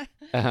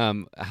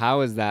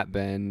 How has that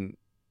been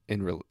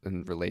in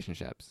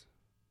relationships,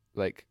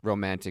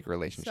 romantic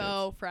relationships?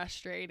 So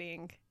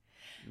frustrating.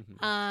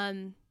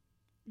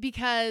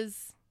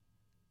 Because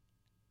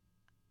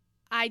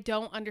I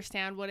don't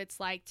understand what it's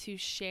like to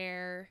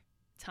share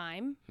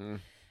time.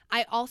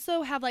 I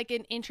also have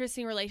an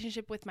interesting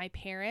relationship with my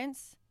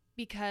parents,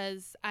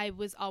 because I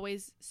was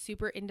always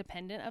super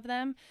independent of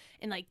them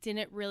and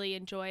didn't really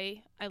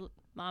enjoy,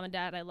 Mom and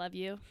Dad, I love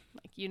you.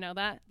 You know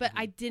that, but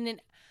I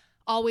didn't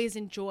always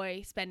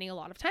enjoy spending a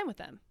lot of time with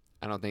them.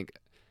 I don't think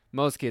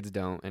most kids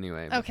don't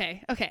anyway.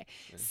 Okay. Yeah.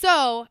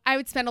 So I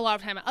would spend a lot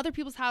of time at other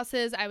people's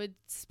houses. I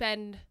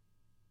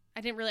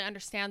didn't really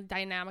understand the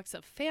dynamics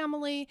of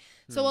family.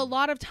 So a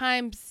lot of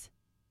times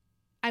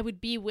I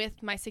would be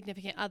with my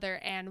significant other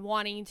and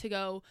wanting to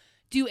go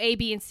do A,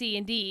 B, and C,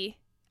 and D.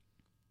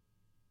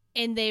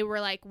 And they were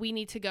like, we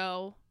need to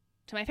go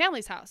to my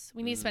family's house.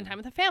 We need to spend time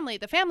with the family.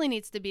 The family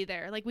needs to be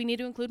there. Like, we need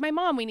to include my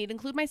mom. We need to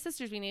include my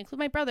sisters. We need to include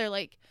my brother.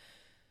 Like,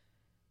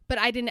 but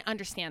I didn't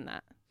understand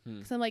that.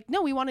 So I'm like,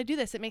 no, we want to do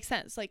this. It makes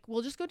sense. Like,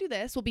 we'll just go do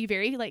this. We'll be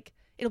very, like,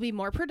 it'll be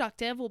more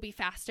productive. We'll be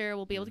faster.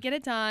 We'll be able to get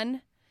it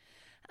done.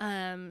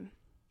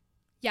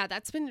 Yeah,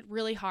 that's been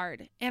really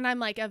hard. And I'm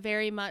like a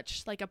very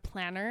much like a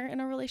planner in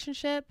a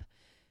relationship.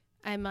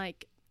 I'm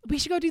like, we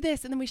should go do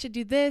this, and then we should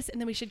do this, and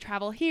then we should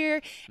travel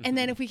here. And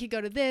then if we could go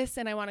to this,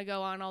 and I want to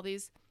go on all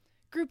these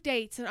group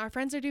dates, and our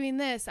friends are doing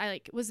this. I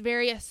like was a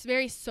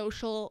very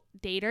social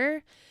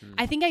dater.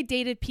 I think I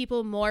dated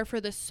people more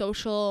for the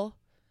social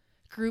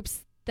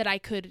groups that I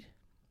could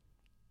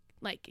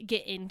like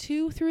get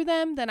into through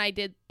them than I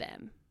did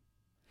them.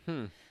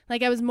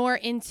 Like I was more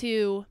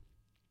into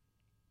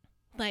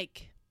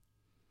like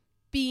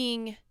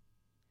being,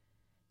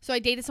 so I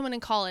dated someone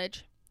in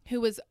college who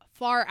was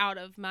far out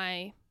of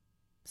my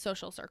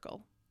social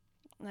circle.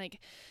 Like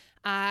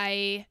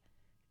I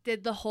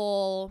did the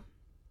whole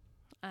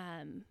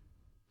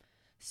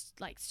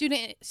like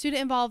student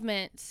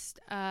involvement.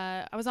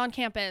 I was on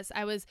campus.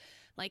 I was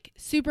like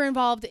super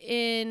involved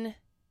in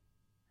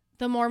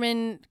the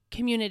Mormon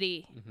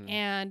community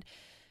and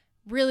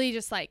really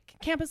just like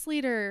campus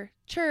leader,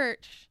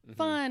 church,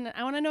 fun.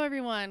 I want to know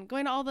everyone,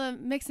 going to all the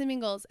mix and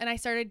mingles. And I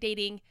started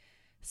dating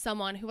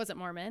someone who wasn't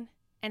Mormon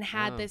and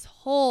had this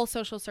whole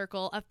social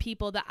circle of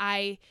people that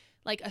I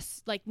like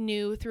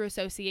knew through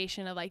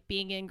association of like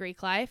being in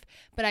Greek life,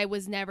 but I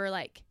was never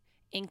like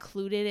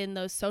included in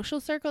those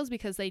social circles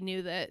because they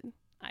knew that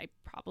I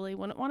probably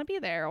wouldn't want to be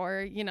there,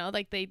 or you know,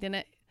 like they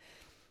didn't,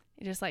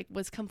 it just like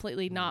was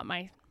completely not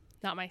my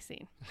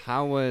scene.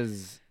 How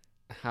was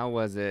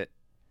it?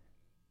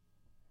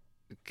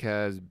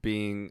 Because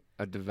being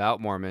a devout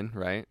Mormon,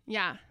 right?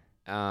 Yeah.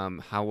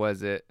 How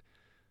was it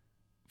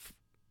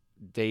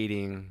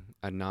dating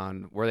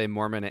were they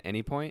Mormon at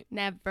any point?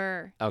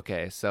 Never.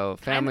 Okay, so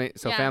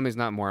family's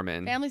not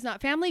Mormon.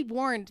 Family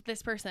warned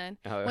this person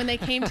when they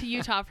came to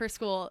Utah for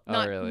school,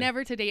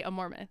 never to date a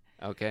Mormon.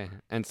 Okay.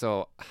 And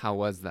so how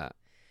was that?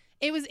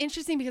 It was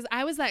interesting because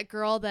I was that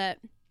girl that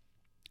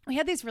we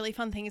had these really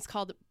fun things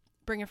called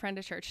Bring a Friend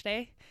to Church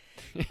Day.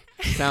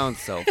 Sounds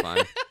so fun.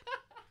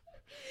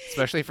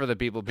 Especially for the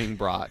people being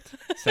brought.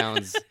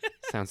 Sounds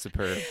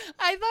superb.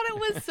 I thought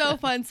it was so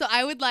fun. So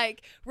I would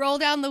like roll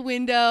down the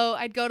window.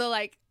 I'd go to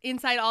like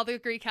inside all the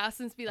Greek houses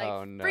and be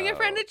like, Bring a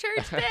friend to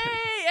church day.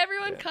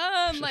 Everyone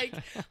come. Like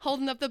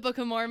holding up the Book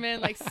of Mormon,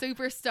 like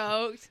super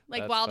stoked.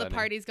 Like while the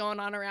party's going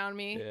on around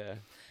me.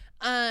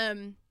 Yeah.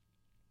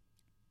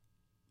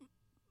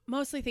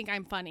 Mostly think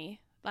I'm funny.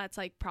 That's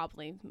like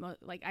probably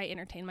like I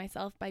entertain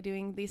myself by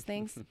doing these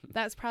things.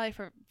 That's probably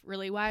for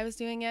really why I was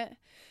doing it.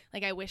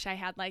 Like I wish I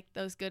had like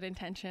those good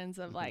intentions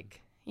of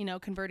like, you know,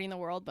 converting the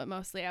world, but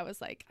mostly I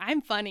was like,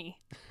 I'm funny.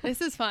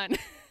 This is fun.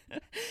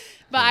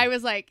 But I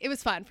was like, it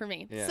was fun for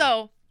me.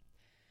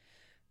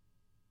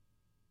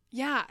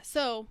 Yeah.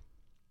 So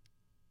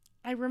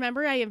I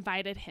remember I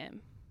invited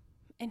him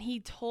and he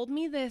told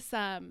me this,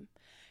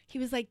 he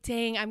was like,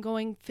 dang, I'm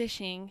going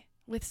fishing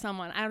with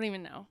someone. I don't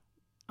even know.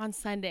 On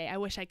Sunday. I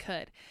wish I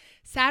could.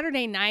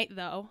 Saturday night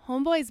though,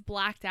 homeboy's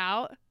blacked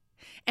out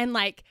and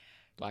like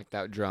blacked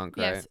out drunk,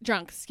 right? Yes,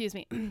 drunk, excuse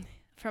me,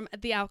 from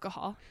the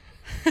alcohol.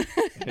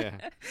 Yeah.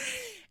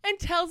 And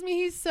tells me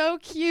he's so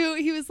cute.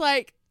 He was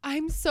like,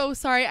 I'm so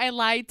sorry I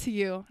lied to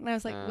you. And I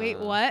was like, wait,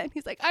 what? And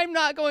he's like, I'm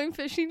not going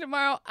fishing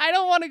tomorrow. I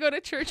don't want to go to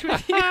church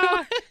with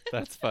you.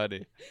 That's funny.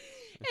 And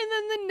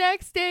then the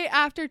next day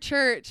after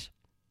church,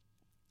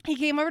 he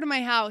came over to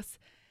my house.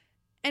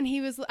 And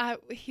he was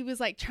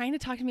like trying to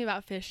talk to me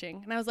about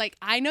fishing. And I was like,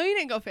 I know you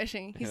didn't go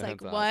fishing. He's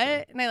like, what?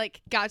 Awesome. And I like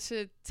got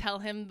to tell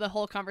him the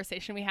whole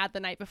conversation we had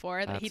the night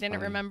before that he didn't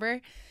remember.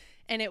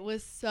 And it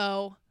was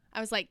I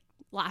was like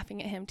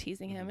laughing at him,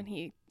 teasing him, and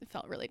he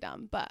felt really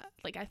dumb. But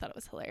like I thought it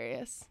was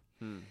hilarious.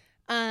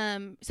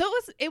 So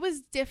it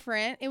was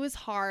different. It was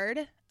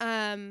hard.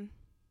 It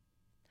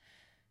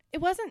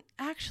wasn't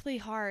actually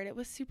hard. It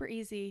was super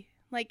easy.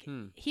 Like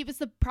he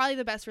was probably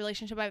the best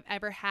relationship I've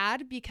ever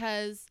had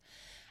because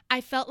I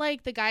felt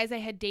like the guys I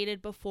had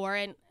dated before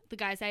and the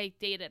guys I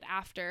dated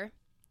after,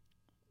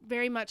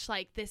 very much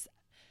like this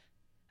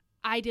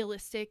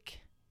idealistic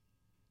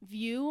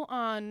view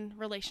on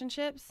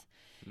relationships.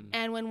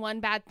 And when one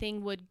bad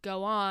thing would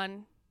go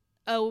on,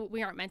 oh,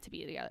 we aren't meant to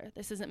be together.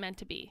 This isn't meant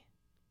to be.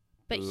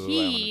 But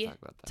he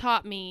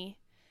taught me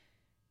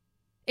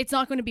it's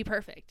not going to be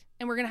perfect.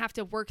 And we're going to have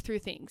to work through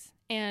things.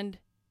 And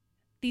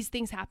these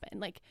things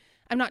happen. Like,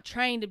 I'm not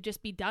trying to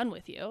just be done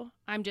with you.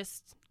 I'm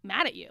just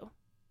mad at you.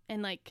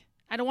 And like,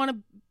 I don't want to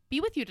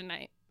be with you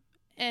tonight.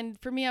 And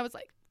for me, I was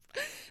like,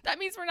 that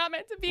means we're not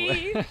meant to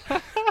be.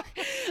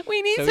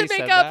 We need to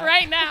make up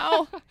right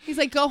now. He's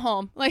like, go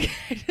home. Like,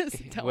 I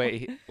just don't.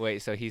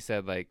 Wait. So he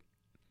said like,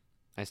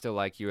 I still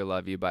like you or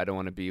love you, but I don't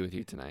want to be with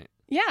you tonight.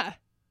 Yeah.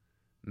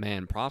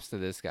 Man, props to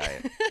this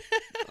guy.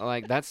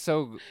 Like, that's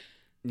so,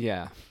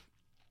 yeah.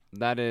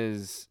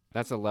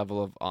 That's a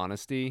level of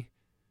honesty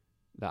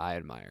that I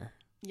admire.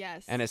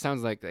 Yes. And it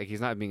sounds like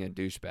he's not being a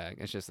douchebag.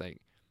 It's just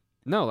like,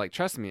 no, like,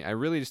 trust me, I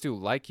really just do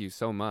like you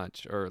so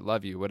much or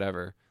love you,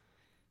 whatever.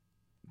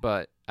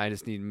 But I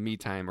just need me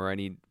time, or I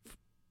need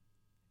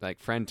like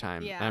friend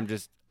time. Yeah. And I'm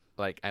just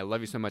like, I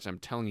love you so much. I'm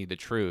telling you the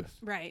truth.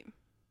 Right.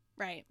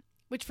 Right.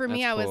 Which for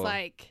me, That's I was cool.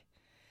 like,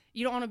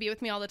 you don't want to be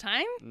with me all the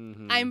time?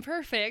 Mm-hmm. I'm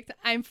perfect.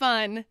 I'm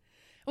fun.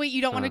 Wait,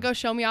 you don't want to go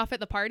show me off at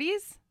the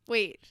parties?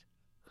 Wait.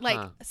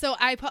 Like, so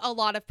I put a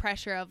lot of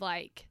pressure of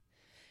like,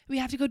 we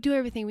have to go do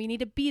everything. We need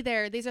to be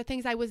there. These are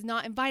things I was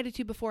not invited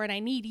to before. And I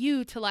need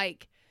you to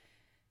like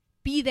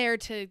be there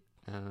to,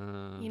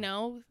 you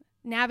know,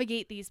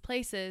 navigate these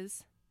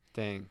places.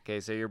 Dang. Okay.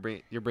 So you're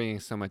bringing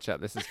so much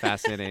up. This is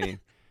fascinating.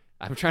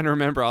 I'm trying to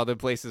remember all the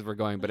places we're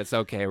going, but it's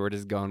okay. We're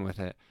just going with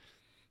it.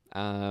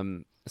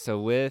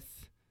 So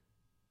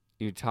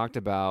you talked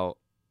about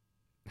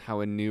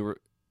how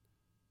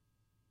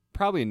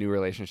probably in new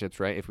relationships,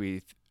 right?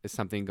 If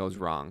something goes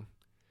wrong,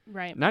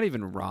 right? Not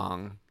even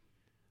wrong,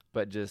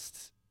 but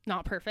just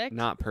not perfect.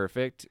 Not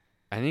perfect.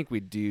 I think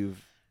we do.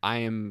 I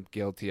am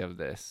guilty of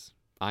this.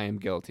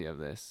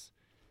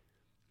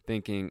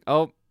 Thinking,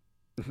 oh,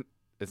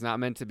 it's not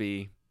meant to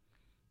be.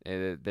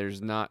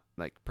 There's not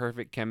like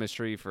perfect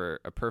chemistry for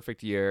a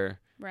perfect year.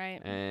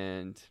 Right.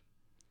 And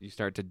you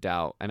start to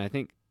doubt. And I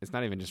think it's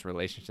not even just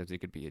relationships. It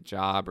could be a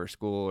job or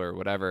school or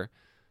whatever.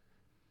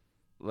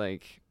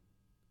 Like,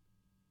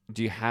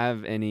 do you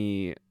have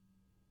any,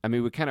 I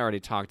mean, we kind of already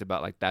talked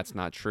about like, that's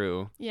not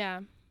true.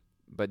 Yeah.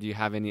 But do you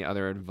have any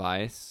other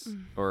advice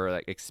or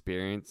like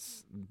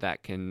experience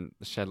that can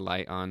shed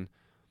light on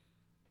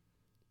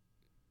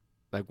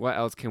like, what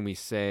else can we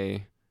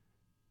say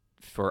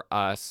for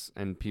us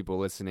and people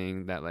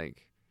listening that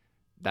like,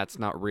 that's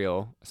not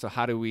real? So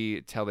how do we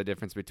tell the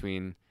difference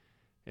between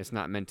it's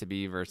not meant to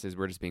be versus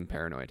we're just being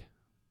paranoid?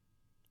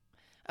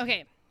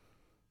 Okay.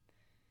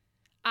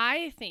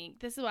 I think,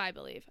 this is what I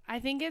believe. I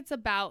think it's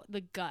about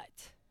the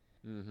gut.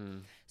 Mm-hmm.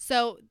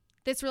 So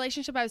this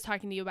relationship I was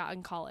talking to you about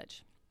in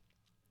college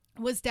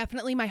was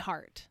definitely my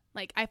heart.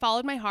 Like, I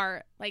followed my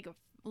heart, like,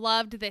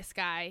 loved this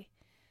guy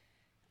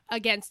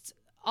against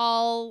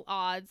all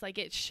odds. Like,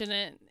 it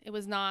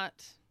was not,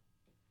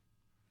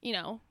 you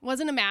know,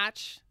 wasn't a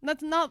match.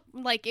 That's not,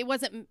 like, it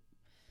wasn't.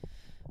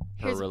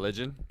 Her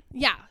religion?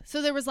 Yeah.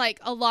 So there was, like,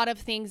 a lot of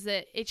things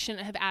that it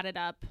shouldn't have added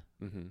up,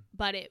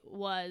 but it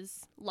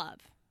was love.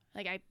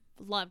 Like, I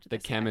loved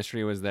this The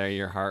chemistry was there.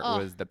 Your heart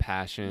was the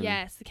passion.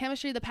 Yes. The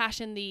chemistry, the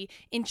passion, the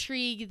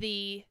intrigue,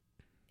 the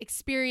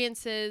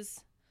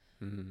experiences.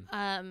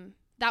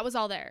 That was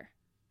all there.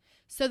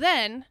 So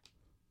then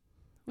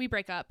we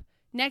break up.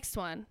 Next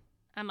one,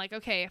 I'm like,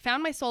 okay, I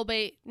found my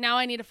soulmate. Now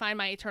I need to find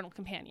my eternal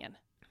companion.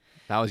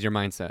 That was your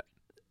mindset.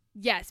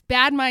 Yes.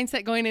 Bad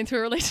mindset going into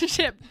a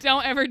relationship.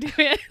 Don't ever do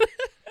it.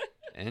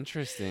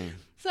 Interesting.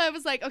 So I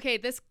was like, okay,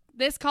 this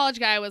college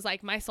guy was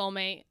like my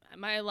soulmate.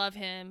 I love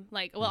him.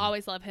 Like, will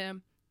always love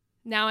him.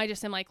 Now I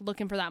just am like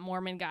looking for that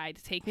Mormon guy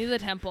to take me to the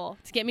temple,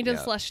 to get me to the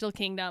celestial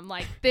kingdom.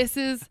 Like, this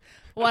is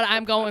what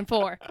I'm going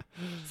for.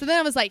 So then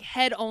I was like,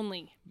 head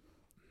only.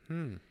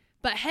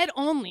 But head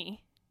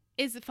only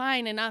is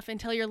fine enough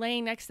until you're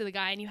laying next to the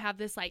guy and you have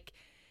this like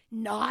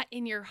knot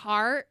in your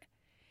heart,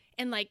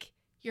 and like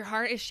your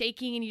heart is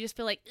shaking and you just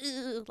feel like,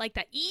 like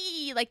that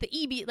like the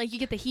EB, like you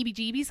get the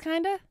heebie-jeebies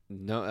kind of.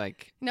 No,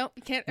 like. No,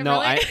 you can't.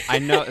 No, really? I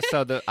know.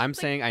 So I'm like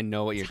saying I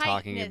know what you're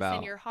talking about.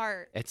 In your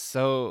heart. It's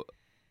so,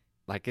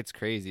 like, it's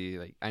crazy.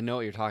 Like, I know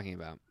what you're talking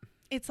about.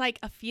 It's like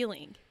a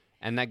feeling.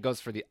 And that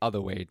goes for the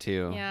other way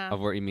too. Yeah. Of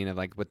what you mean of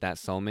like with that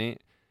soulmate.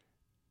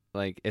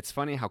 Like, it's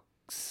funny how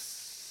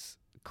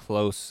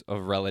close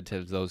of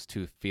relatives those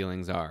two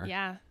feelings are.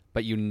 Yeah.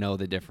 But you know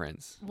the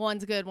difference.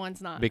 One's good,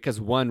 one's not. Because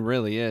one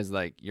really is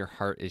like your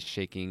heart is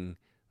shaking,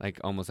 like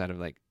almost out of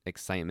like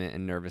excitement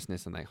and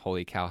nervousness and like,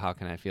 holy cow, how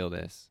can I feel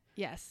this?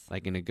 Yes.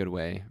 Like in a good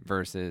way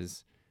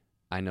versus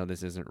I know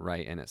this isn't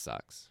right and it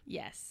sucks.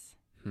 Yes.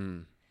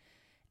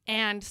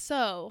 And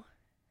so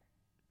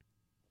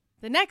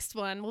the next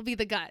one will be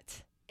the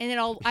gut. And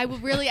I will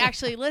really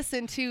actually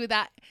listen to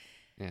that.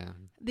 Yeah.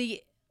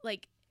 The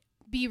like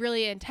be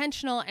really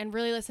intentional and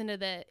really listen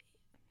to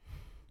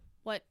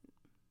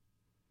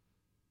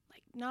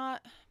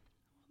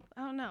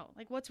I don't know,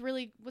 like what's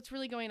really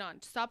going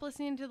on. Stop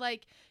listening to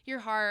like your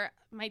heart,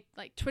 my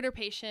like Twitter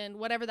patient,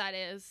 whatever that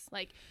is,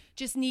 like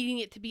just needing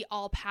it to be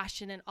all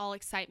passion and all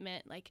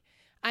excitement. Like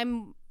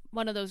I'm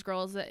one of those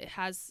girls that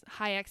has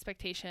high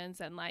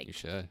expectations, and like you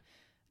should.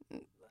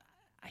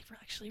 I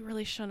actually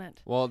really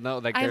shouldn't. Well, no,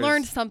 like I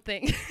learned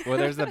something. Well,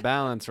 there's the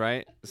balance,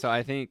 right? So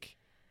I think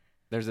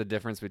there's a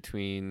difference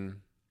between,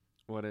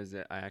 what is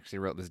it? I actually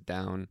wrote this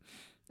down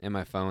in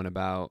my phone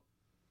about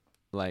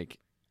like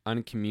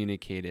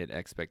uncommunicated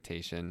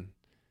expectation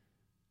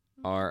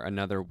is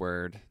another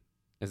word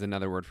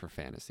for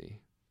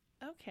fantasy.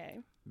 Okay.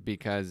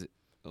 Because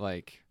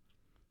like,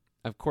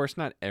 of course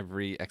not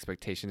every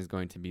expectation is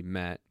going to be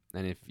met.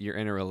 And if you're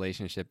in a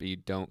relationship and you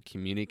don't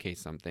communicate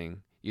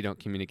something, you don't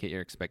communicate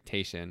your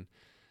expectation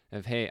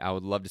of, hey, I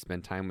would love to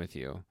spend time with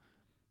you,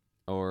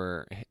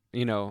 or,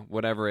 you know,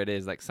 whatever it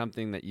is, like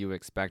something that you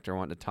expect or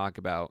want to talk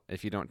about.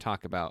 If you don't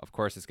talk about, of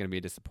course, it's going to be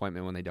a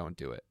disappointment when they don't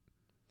do it.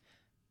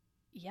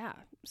 Yeah.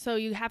 So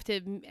you have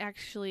to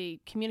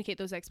actually communicate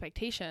those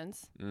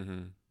expectations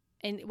Mm-hmm.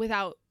 and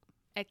without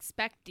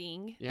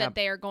expecting that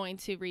they are going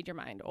to read your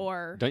mind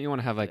or. Don't you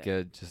want to have like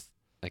just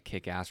a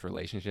kick-ass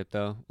relationship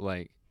though?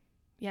 Like,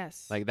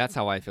 yes. Like that's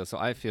how I feel. So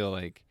I feel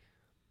like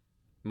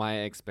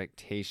my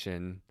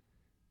expectation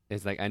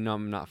is like, I know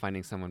I'm not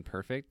finding someone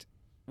perfect.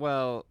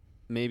 Well,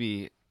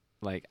 maybe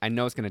like I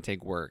know it's going to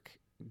take work.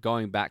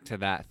 Going back to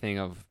that thing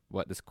of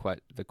what this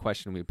the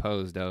question we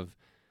posed of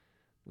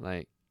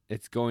like,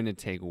 it's going to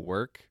take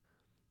work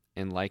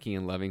and liking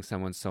and loving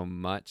someone so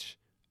much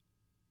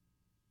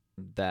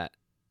that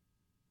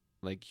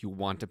like you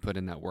want to put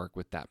in that work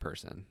with that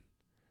person.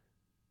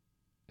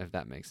 If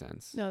that makes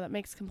sense. No, that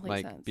makes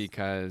complete sense.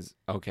 Because,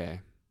 okay,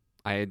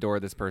 I adore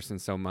this person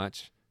so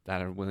much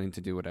that I'm willing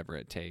to do whatever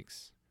it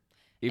takes,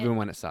 even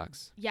when it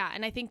sucks. Yeah,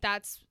 and I think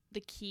that's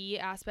the key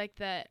aspect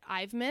that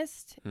I've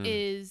missed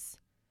is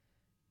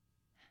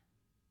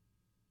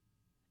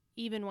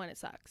even when it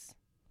sucks.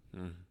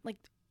 Like,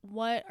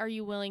 what are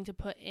you willing to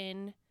put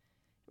in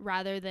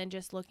rather than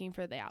just looking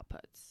for the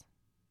outputs?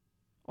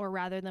 Or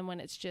rather than when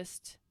it's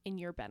just in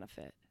your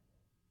benefit?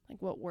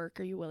 Like, what work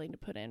are you willing to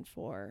put in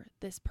for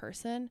this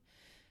person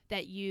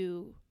that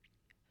you,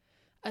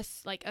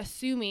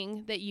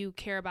 assuming that you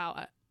care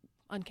about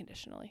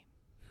unconditionally?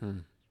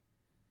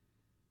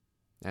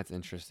 That's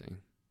interesting.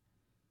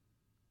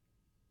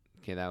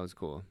 Okay, that was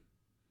cool.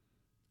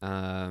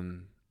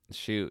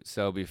 Shoot.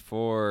 So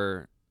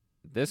before,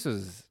 this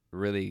was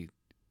really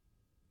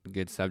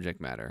good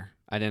subject matter.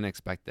 I didn't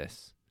expect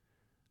this,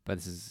 but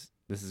this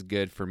is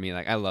good for me.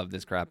 Like, I love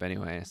this crap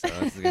anyway, so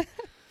this is good.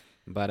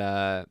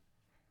 But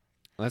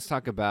let's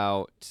talk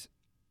about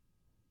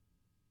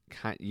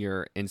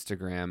your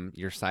Instagram,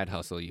 your side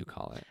hustle, you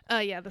call it. Oh,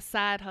 yeah, the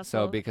side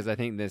hustle. So, because I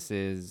think this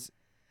is,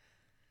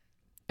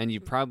 and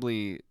you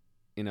probably,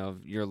 you know,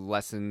 your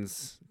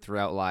lessons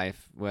throughout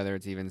life, whether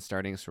it's even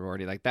starting a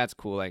sorority, like that's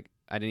cool. Like,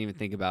 I didn't even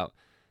think about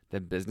the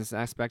business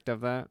aspect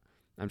of that.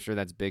 I'm sure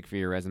that's big for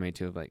your resume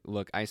too. Of like,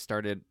 look, I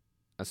started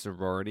a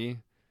sorority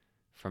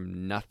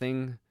from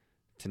nothing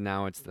to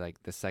now it's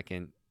like the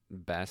second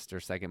best or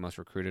second most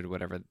recruited,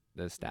 whatever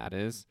the stat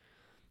is.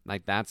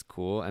 Like, that's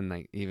cool. And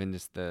like, even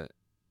just the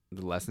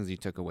lessons you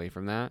took away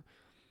from that.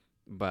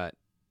 But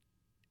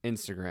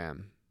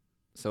Instagram.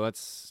 So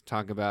let's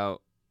talk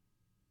about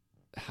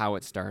how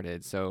it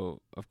started.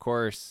 So of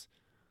course,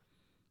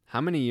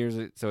 how many years,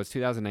 so it's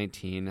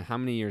 2019. How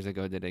many years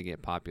ago did it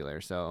get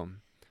popular? So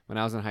when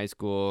I was in high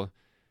school,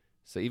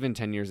 so even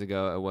 10 years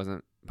ago, it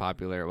wasn't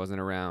popular. It wasn't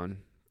around.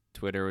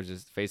 Twitter was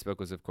just, Facebook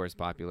was of course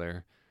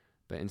popular,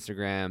 but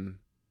Instagram,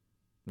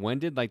 when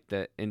did like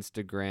the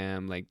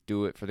Instagram, like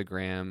do it for the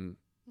gram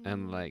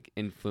and like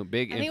big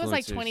influencers? I think it was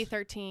like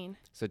 2013.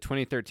 So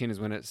 2013 is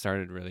when it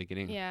started really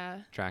getting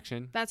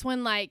traction. That's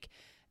when like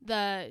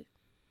the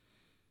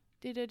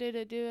do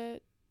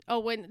it. Oh,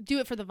 when Do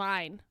It for the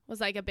Vine was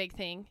like a big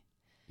thing.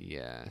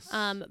 Yes.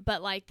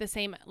 But like the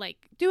same, like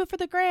do it for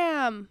the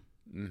gram.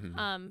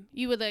 Mm-hmm.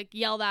 You would like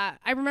yell that.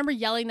 I remember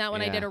yelling that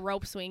when I did a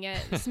rope swing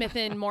at Smith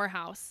and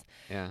Morehouse.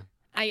 Yeah.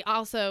 I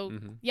also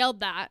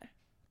yelled that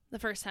the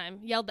first time,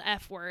 yelled the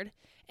F word.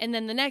 And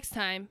then the next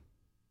time,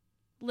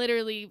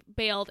 literally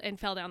bailed and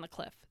fell down the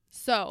cliff.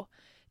 So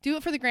do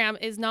it for the gram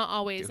is not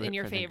always in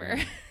your favor.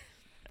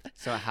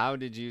 So how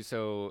did you,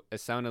 so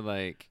it sounded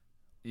like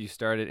you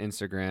started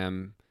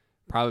Instagram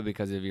probably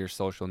because of your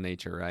social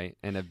nature, right?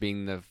 And of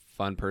being the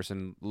fun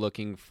person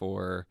looking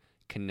for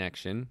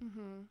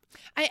connection.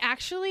 I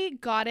actually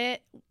got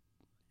it.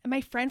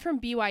 My friend from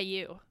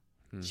BYU,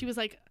 she was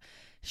like,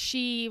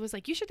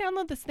 you should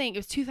download this thing. It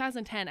was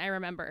 2010. I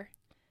remember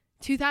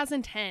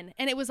 2010.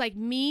 And it was like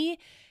me,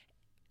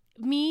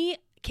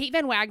 Kate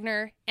Van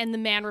Wagner, and the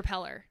Man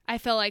Repeller. I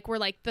felt like we're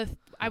like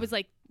I was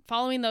like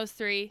following those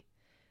three.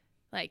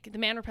 Like the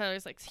Man Repeller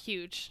is like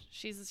huge.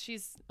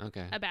 She's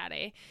okay. A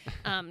baddie.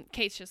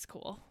 Kate's just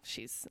cool.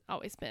 She's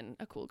always been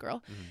a cool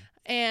girl.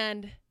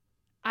 And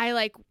I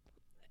like,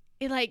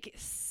 it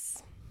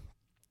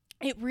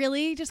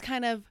really just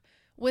kind of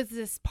was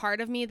this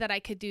part of me that I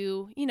could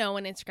do, you know,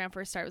 when Instagram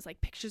first started, was like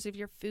pictures of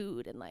your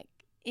food and like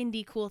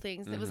indie cool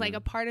things. It was like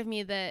a part of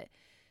me that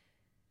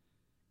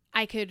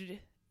I could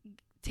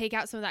take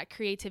out some of that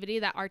creativity,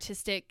 that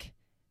artistic,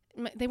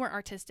 they weren't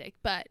artistic,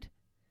 but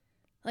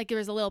like there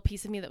was a little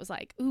piece of me that was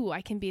like, ooh,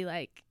 I can be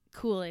like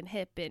cool and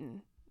hip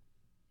and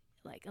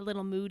like a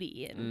little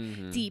moody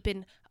and deep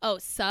and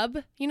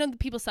you know, the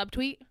people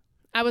subtweet.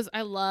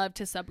 I love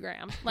to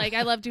subgram. Like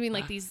I love doing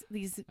like these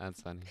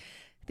That's funny.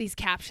 These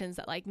captions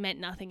that like meant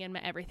nothing and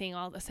meant everything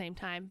all at the same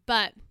time.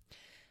 But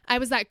I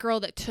was that girl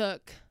that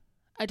took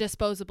a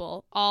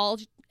disposable all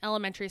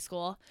elementary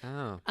school.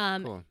 Oh,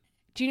 cool.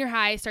 Junior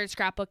high, started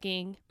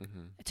scrapbooking.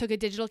 I took a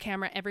digital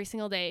camera every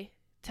single day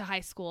to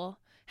high school.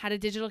 Had a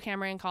digital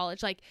camera in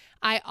college. Like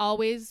I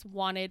always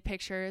wanted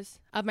pictures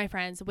of my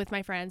friends with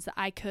my friends that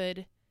I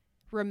could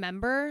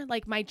remember.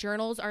 Like my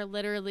journals are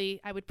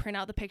literally, I would print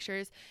out the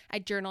pictures, I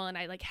journal, and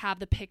I like have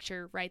the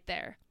picture right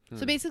there.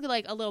 So basically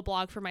like a little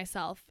blog for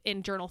myself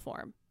in journal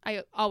form.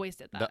 I always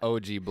did that. The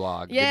OG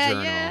blog. Yeah, the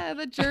journal. yeah,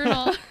 the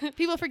journal.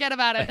 People forget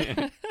about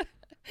it.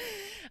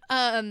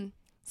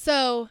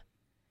 So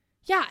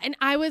yeah, and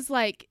I was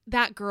like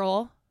that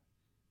girl.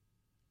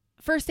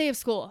 First day of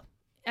school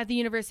at the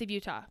University of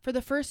Utah. For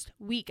the first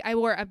week, I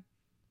wore a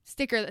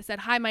sticker that said,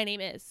 "Hi, my name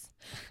is."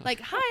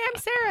 Like, "Hi,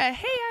 I'm Sarah.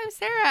 Hey, I'm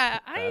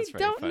Sarah. I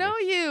don't know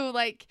you."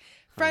 Like,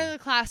 front of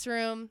the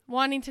classroom,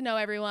 wanting to know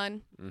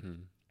everyone.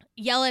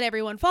 Yell at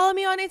everyone. Follow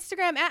me on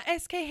Instagram at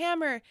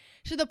SKHammer.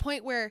 To the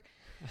point where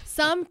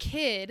some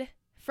kid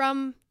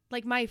from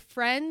like my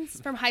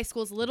friends from high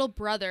school's little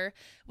brother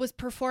was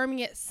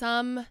performing at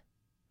some,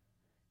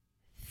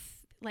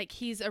 like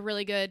he's a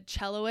really good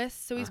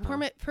celloist. So he's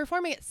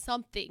performing at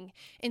something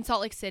in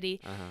Salt Lake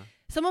City.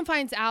 Someone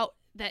finds out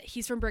that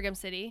he's from Brigham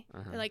City.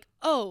 They're like,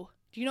 "Oh,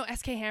 do you know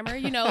SKHammer?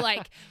 You know,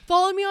 like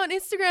follow me on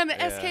Instagram at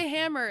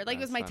SKHammer." Like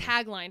it was my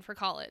tagline for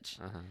college.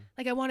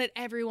 Like I wanted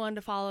everyone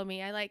to follow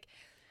me. I like,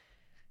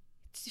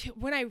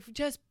 when I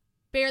just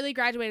barely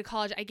graduated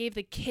college, I gave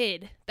the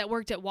kid that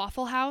worked at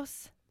Waffle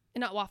House,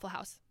 not Waffle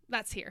House,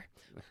 that's here.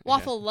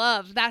 Waffle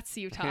Love, that's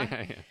Utah.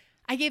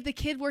 I gave the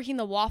kid working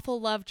the Waffle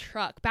Love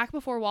truck back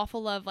before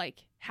Waffle Love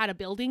like had a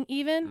building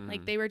even,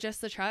 like they were just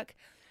the truck.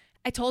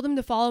 I told him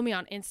to follow me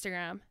on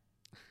Instagram.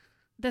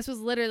 This was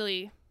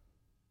literally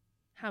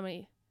how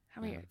many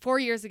years? 4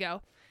 years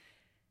ago.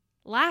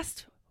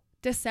 Last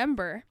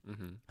December,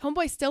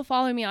 homeboy still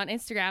following me on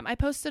Instagram. I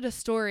posted a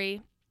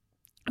story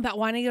about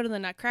wanting to go to the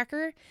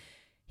Nutcracker.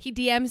 He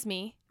DMs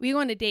me. We go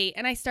on a date,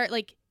 and I start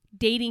like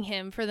dating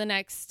him for the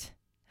next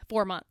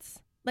 4 months.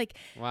 Like,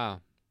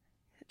 wow.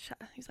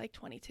 He's like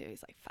 22.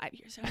 He's like 5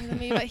 years younger than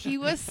me, but he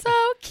was so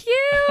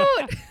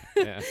cute.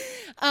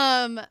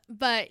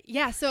 But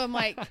yeah, so I'm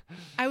like,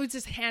 I was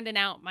just handing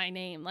out my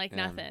name like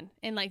nothing,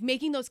 and like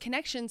making those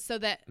connections so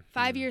that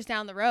 5 years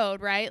down the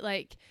road, right?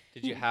 Like,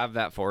 did you have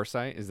that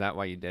foresight? Is that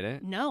why you did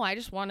it? No, I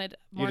just wanted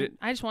more.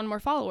 I just wanted more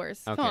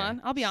followers. Okay. Come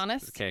on, I'll be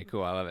honest. Okay,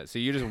 cool. I love it. So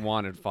you just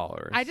wanted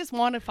followers. I just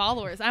wanted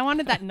followers. I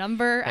wanted that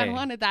number. Hey, I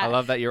wanted that. I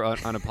love that you're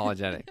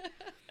unapologetic.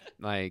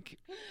 Like,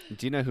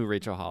 do you know who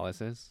Rachel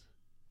Hollis is?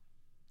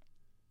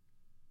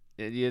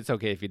 It's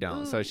okay if you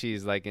don't. Ooh. So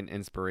she's like an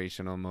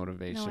inspirational,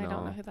 motivational. No, I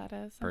don't know who that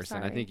is. Person.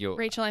 Sorry. I think you'll.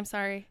 Rachel, I'm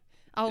sorry.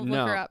 I'll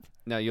look her up.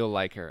 No, you'll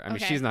like her. I mean,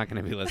 she's not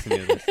going to be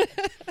listening to this.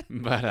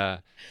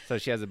 But so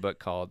she has a book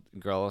called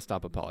 "Girl,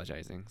 Stop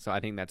Apologizing." So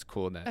I think that's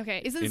cool. That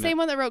is it the same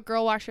one that wrote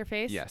 "Girl, Wash Your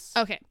Face"? Yes.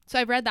 Okay, so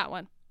I've read that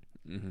one.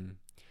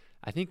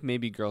 I think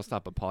maybe "Girl,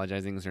 Stop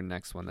Apologizing" is her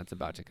next one that's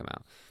about to come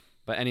out.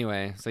 But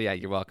anyway, so yeah,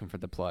 you're welcome for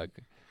the plug.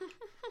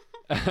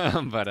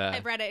 But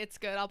I've read it. It's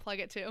good. I'll plug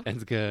it too.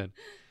 It's good.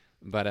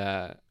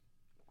 But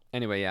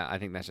anyway, yeah, I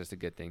think that's just a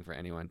good thing for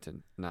anyone to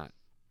not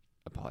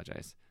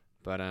apologize.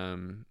 But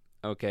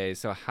okay,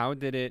 so how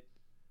did it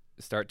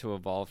start to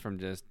evolve from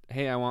just,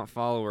 hey, I want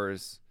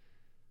followers,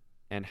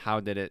 and how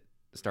did it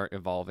start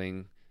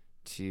evolving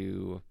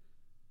to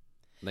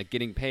like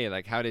getting paid?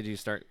 Like, how did you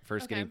start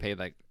first getting paid?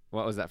 Like,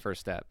 what was that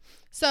first step?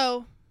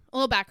 So a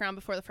little background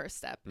before the first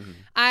step.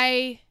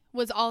 I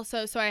was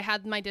also, so I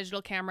had my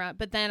digital camera,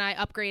 but then I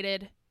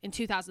upgraded in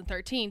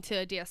 2013 to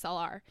a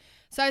DSLR.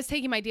 So I was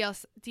taking my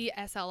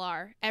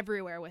DSLR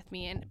everywhere with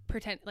me and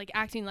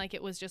acting like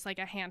it was just like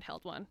a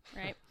handheld one,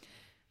 right?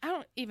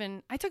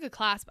 I took a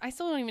class, but I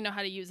still don't even know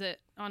how to use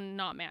it on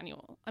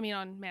manual.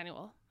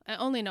 I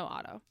only know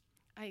auto.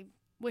 I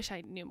wish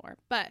I knew more.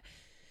 But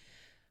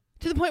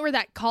to the point where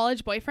that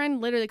college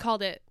boyfriend literally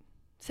called it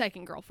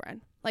second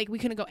girlfriend. Like, we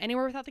couldn't go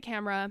anywhere without the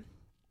camera.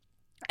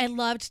 I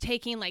loved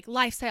taking like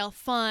lifestyle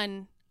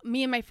fun,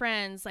 me and my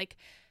friends, like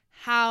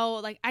how,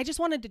 like, I just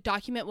wanted to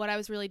document what I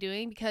was really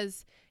doing,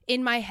 because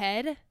in my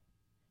head,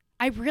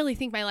 I really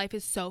think my life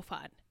is so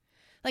fun.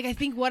 Like, I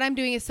think what I'm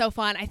doing is so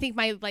fun. I think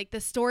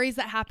the stories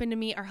that happen to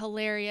me are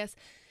hilarious.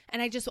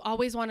 And I just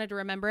always wanted to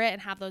remember it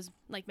and have those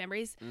like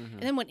memories.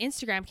 And then when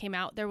Instagram came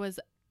out, there was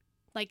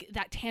like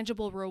that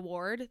tangible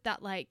reward,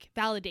 that like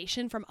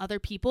validation from other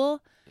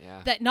people,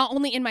 that not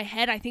only in my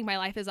head, I think my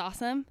life is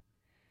awesome.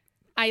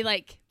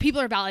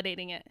 People are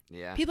validating it.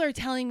 Yeah. People are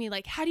telling me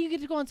like, how do you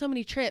get to go on so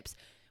many trips?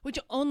 Which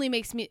only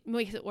makes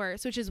it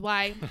worse, which is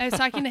why I was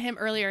talking to him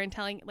earlier and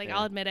telling, like,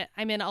 I'll admit it,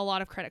 I'm in a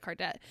lot of credit card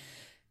debt.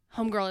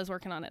 Homegirl is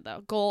working on it,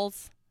 though.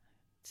 Goals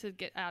to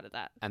get out of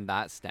that. And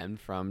that stemmed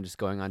from just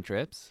going on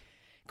trips?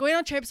 Going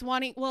on trips,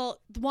 wanting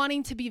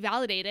to be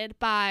validated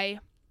by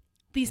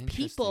these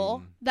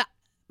people that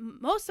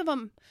most of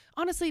them,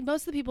 honestly,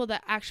 most of the people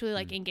that actually,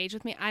 like, engage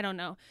with me, I don't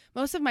know.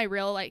 Most of my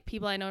real, like,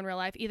 people I know in real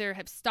life either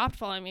have stopped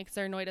following me because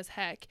they're annoyed as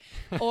heck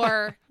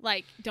or,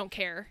 like, don't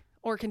care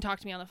or can talk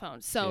to me on the phone.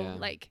 So,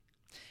 like,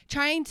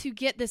 trying to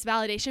get this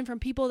validation from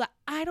people that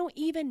I don't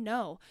even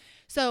know.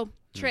 So,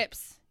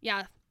 trips,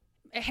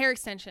 hair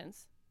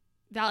extensions,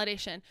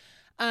 validation,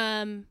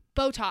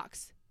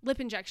 Botox, lip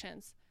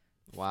injections,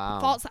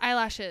 false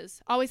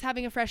eyelashes, always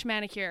having a fresh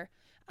manicure.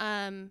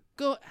 I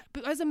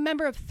was a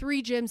member of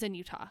 3 gyms in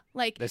Utah.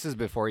 Like, this is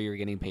before you were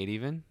getting paid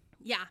even?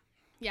 Yeah.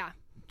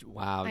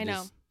 Wow. I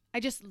know. I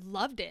just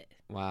loved it.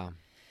 Wow.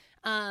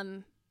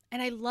 And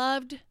I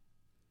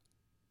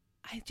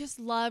just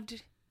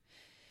loved,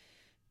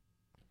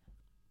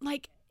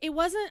 like,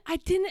 I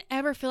didn't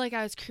ever feel like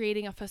I was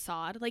creating a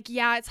facade. Like,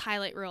 yeah, it's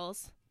highlight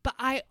reels, but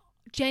I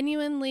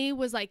genuinely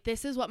was like,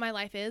 this is what my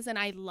life is, and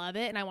I love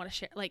it, and I want to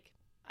share. Like,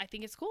 I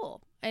think it's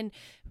cool. And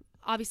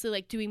obviously,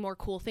 like, doing more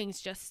cool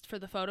things just for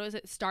the photos,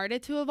 it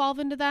started to evolve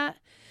into that.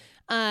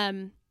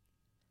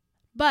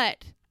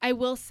 But I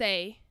will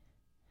say,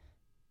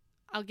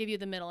 I'll give you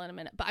the middle in a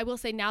minute, but I will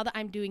say now that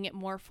I'm doing it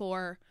more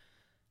for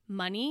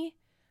money,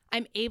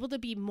 I'm able to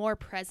be more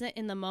present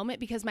in the moment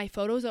because my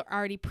photos are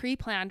already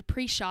pre-planned,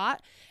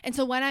 pre-shot. And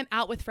so when I'm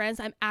out with friends,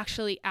 I'm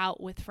actually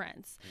out with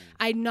friends.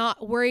 I'm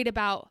not worried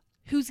about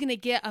who's going to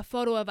get a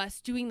photo of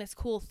us doing this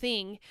cool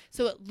thing.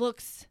 So it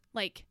looks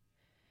like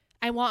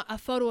I want a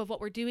photo of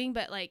what we're doing,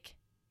 but like,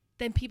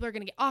 then people are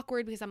going to get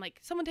awkward because I'm like,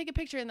 someone take a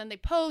picture, and then they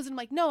pose, and I'm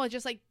like, no, it's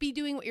just like, be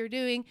doing what you're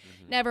doing.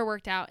 Never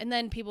worked out. And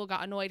then people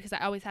got annoyed because I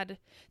always had to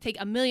take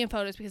a million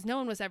photos because no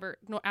one was ever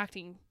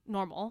acting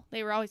normal.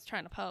 They were always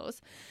trying to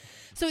pose.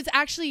 So it's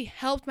actually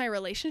helped my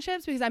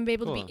relationships because I'm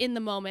able to be in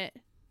the moment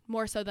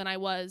more so than I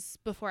was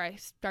before I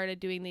started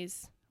doing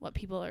these, what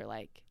people are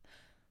like,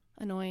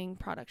 annoying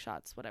product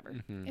shots, whatever.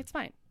 It's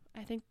fine.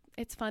 I think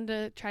it's fun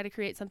to try to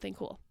create something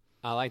cool.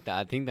 I like that.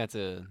 I think that's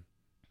a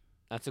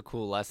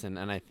cool lesson.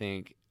 And I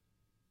think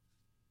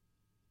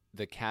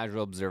the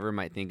casual observer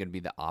might think it'd be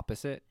the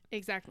opposite.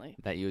 Exactly.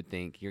 That you would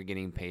think you're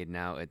getting paid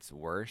now, it's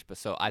worse. But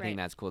so I think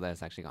that's cool that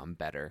it's actually gotten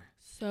better.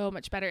 So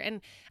much better.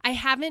 And I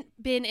haven't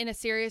been in a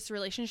serious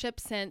relationship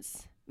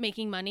since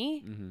making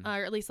money,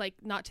 or at least like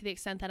not to the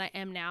extent that I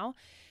am now.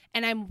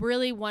 And I'm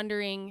really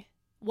wondering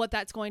what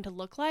that's going to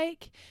look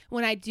like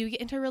when I do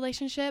get into a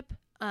relationship.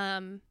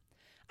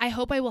 I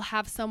hope I will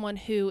have someone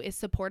who is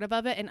supportive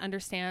of it and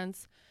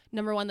understands,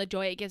 number one, the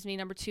joy it gives me.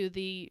 Number two,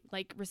 the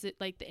like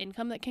the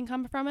income that can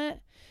come from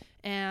it,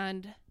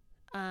 and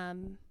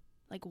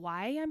like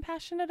why I'm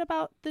passionate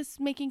about this,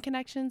 making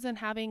connections and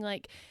having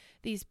like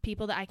these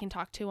people that I can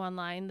talk to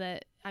online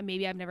that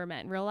maybe I've never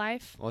met in real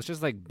life. Well, it's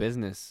just like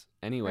business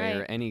anyway,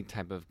 or any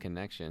type of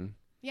connection.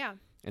 Yeah.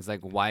 It's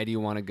like, why do you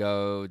want to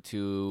go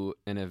to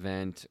an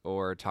event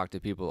or talk to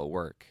people at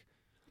work?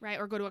 Right,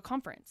 or go to a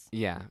conference.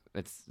 Yeah,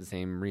 it's the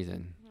same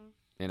reason,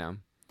 you know.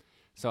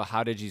 So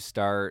how did you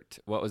start?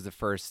 What was the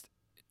first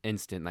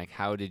instant? Like,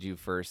 how did you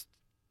first,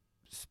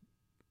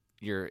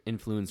 your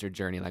influencer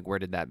journey, like, where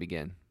did that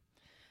begin?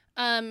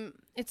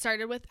 It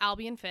started with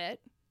Albion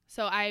Fit.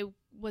 So I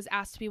was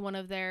asked to be one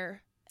of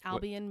their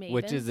Albion mavens.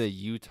 Which is a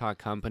Utah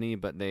company,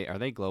 but are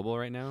they global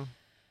right now?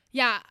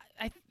 Yeah.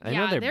 I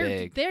know they're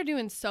big. They're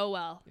doing so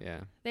well. Yeah.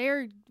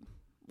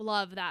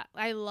 Love that.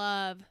 I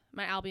love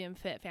my Albion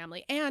Fit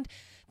family. And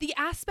the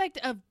aspect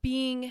of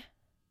being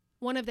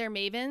one of their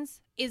mavens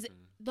is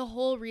the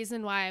whole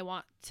reason why I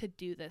want to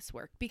do this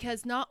work,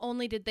 because not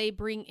only did they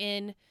bring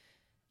in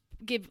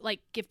give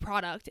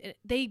product,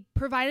 they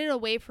provided a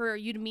way for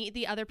you to meet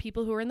the other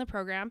people who were in the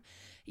program.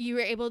 You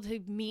were able to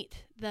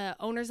meet the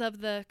owners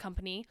of the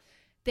company.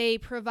 They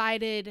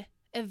provided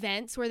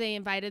events where they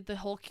invited the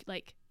whole,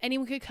 like,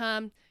 anyone could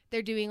come.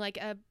 They're doing like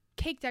a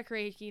cake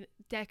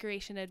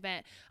decoration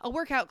event, a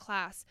workout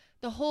class,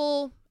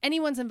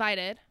 anyone's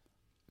invited.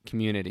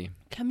 Community.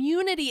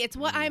 It's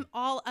what I'm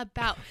all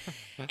about.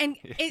 And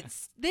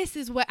this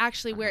is what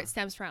actually where it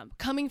stems from.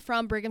 Coming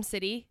from Brigham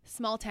City,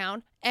 small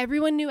town,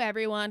 everyone knew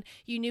everyone.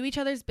 You knew each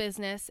other's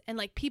business, and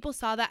like people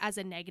saw that as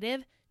a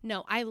negative.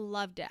 No, I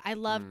loved it. I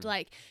loved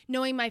like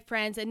knowing my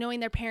friends and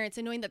knowing their parents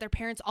and knowing that their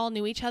parents all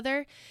knew each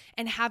other,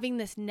 and having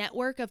this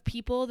network of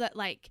people that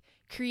like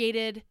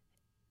created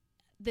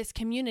this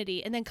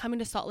community, and then coming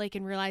to Salt Lake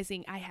and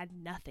realizing I had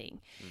nothing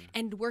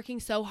and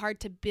working so hard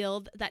to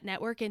build that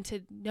network and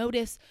to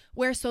notice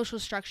where social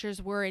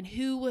structures were and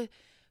who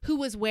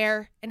was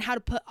where and how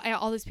to put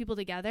all these people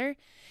together.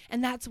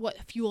 And that's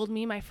what fueled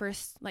me. My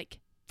first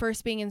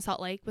being in Salt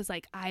Lake was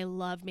like, I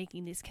love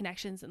making these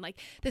connections, and like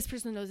this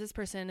person knows this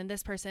person and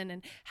this person.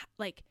 And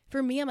like,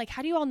 for me, I'm like,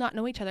 how do you all not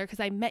know each other? Cause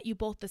I met you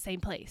both the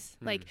same place.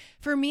 Like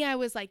for me, I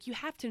was like, you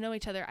have to know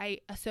each other. I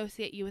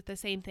associate you with the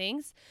same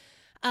things.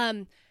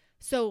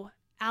 So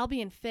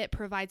Albion Fit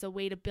provides a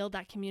way to build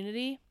that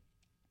community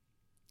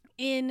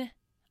in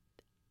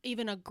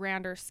even a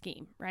grander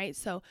scheme, right?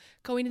 So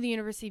going to the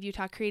University of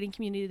Utah, creating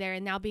community there,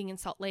 and now being in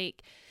Salt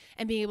Lake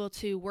and being able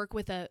to work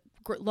with a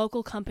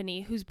local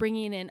company who's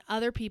bringing in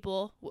other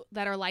people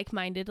that are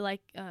like-minded,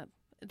 like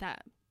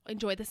that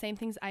enjoy the same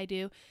things I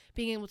do,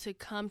 being able to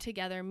come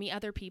together, meet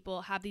other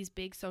people, have these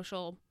big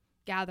social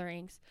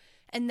gatherings.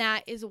 And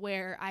that is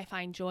where I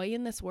find joy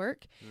in this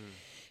work.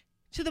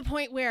 To the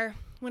point where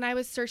when I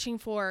was searching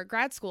for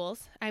grad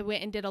schools, I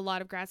went and did a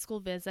lot of grad school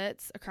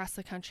visits across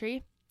the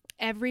country.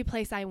 Every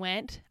place I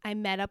went, I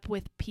met up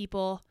with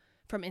people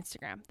from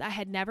Instagram that I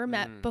had never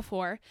met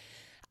before.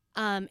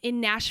 In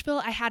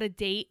Nashville, I had a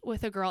date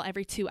with a girl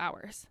every 2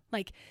 hours.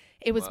 Like,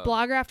 it was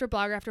blogger after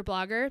blogger after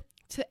blogger.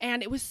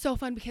 And it was so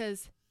fun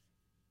because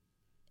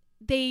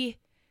they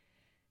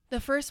The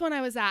first one I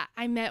was at,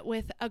 I met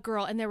with a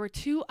girl, and there were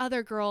 2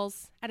 other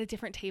girls at a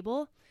different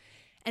table,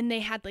 and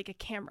they had like a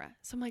camera.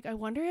 So I'm like, I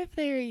wonder if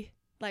they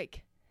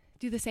like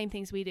do the same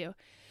things we do.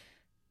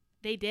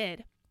 They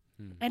did.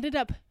 Ended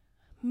up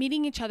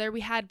meeting each other.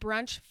 We had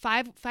brunch,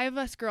 five of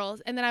us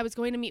girls, and then I was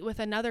going to meet with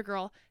another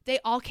girl. They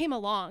all came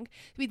along.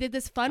 We did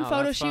this fun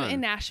photo shoot in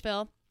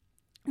Nashville.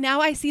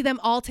 Now I see them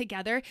all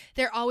together.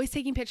 They're always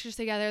taking pictures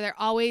together. They're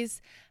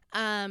always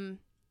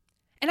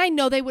and I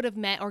know they would have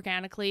met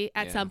organically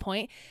at some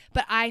point,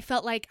 but I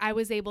felt like I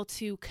was able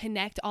to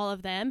connect all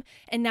of them.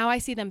 And now I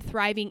see them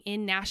thriving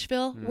in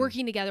Nashville,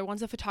 working together.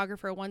 One's a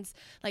photographer, one's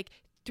like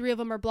 3 of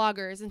them are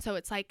bloggers. And so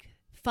it's like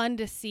fun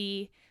to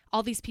see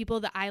all these people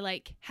that I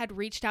like had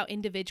reached out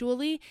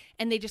individually,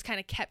 and they just kind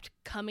of kept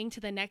coming to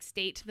the next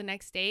date,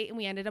 And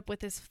we ended up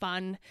with this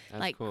fun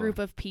group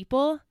of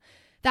people.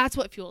 That's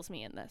what fuels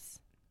me in this.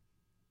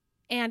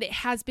 And it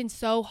has been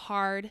so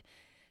hard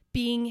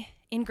being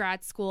in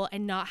grad school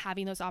and not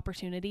having those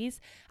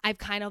opportunities. I've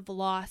kind of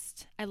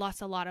lost a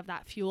lot of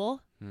that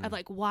fuel of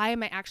like, why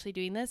am I actually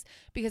doing this?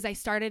 Because I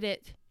started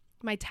it.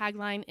 My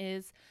tagline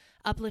is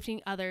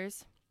uplifting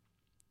others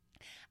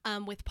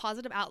with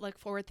positive outlook,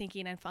 forward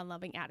thinking, and fun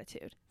loving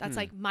attitude. That's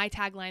like my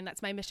tagline.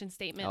 That's my mission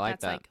statement.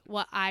 That's like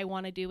what I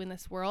want to do in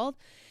this world.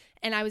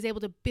 And I was able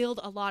to build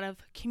a lot of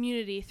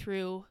community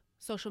through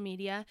social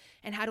media.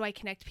 And how do I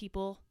connect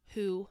people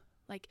who,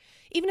 like,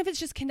 even if it's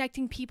just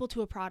connecting people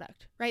to a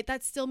product, right?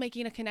 That's still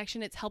making a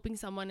connection. It's helping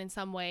someone in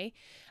some way.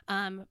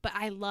 But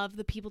I love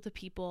the people to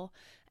people.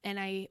 And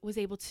I was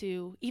able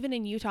to, even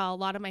in Utah, a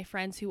lot of my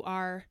friends who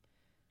are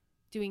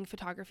doing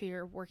photography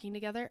or working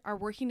together are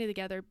working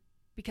together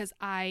because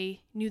I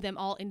knew them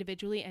all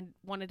individually and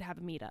wanted to have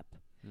a meetup.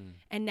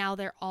 And now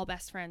they're all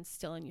best friends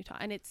still in Utah.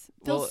 And it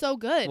feels so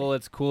good. Well,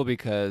 it's cool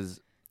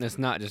because it's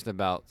not just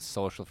about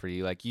social for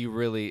you. Like, you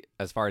really,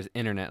 as far as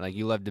internet, like,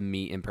 you love to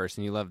meet in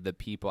person. You love the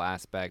people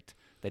aspect,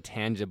 the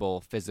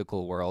tangible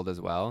physical world as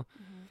well.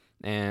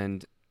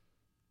 And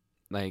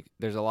like,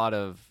 there's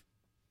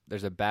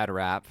a bad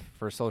rap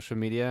for social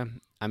media.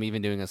 I'm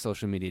even doing a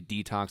social media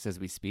detox as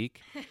we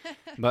speak.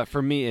 But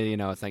for me, you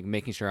know, it's like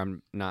making sure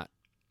I'm not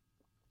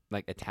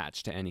like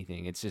attached to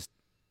anything. It's just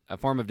a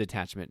form of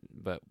detachment,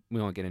 but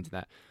we won't get into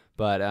that.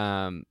 But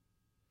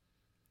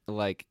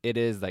like, it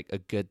is like a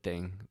good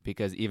thing,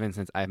 because even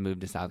since I've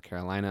moved to South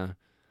Carolina,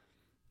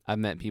 I've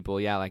met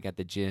people, like at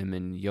the gym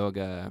and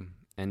yoga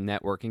and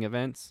networking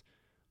events,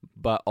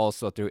 but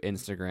also through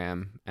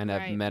Instagram, and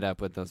I've met up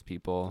with those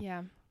people.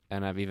 Yeah.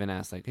 And I've even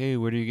asked, like, hey,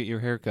 where do you get your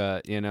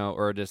haircut? You know,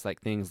 or just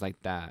like things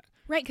like that.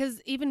 Right, because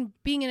even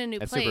being in a new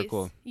place,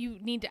 you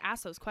need to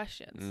ask those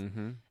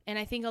questions. And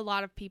I think a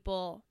lot of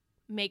people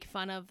make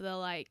fun of the,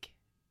 like,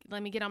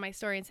 let me get on my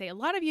story and say, a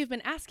lot of you have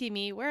been asking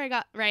me where I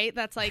got, right?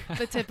 That's like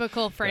the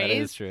typical phrase.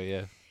 That is true,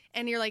 yeah.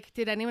 And you're like,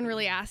 did anyone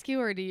really ask you,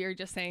 or you're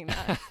just saying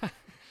that?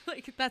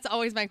 Like, that's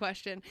always my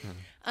question.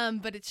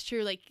 But it's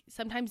true. Like,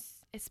 sometimes,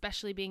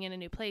 especially being in a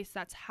new place,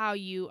 that's how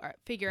you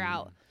figure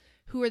out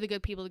who are the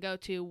good people to go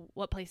to,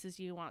 what places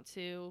you want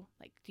to,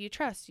 like, do you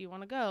trust, do you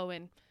want to go?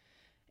 And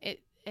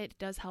it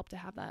does help to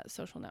have that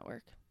social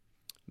network.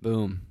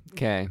 Boom.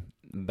 Okay.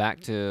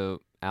 Back to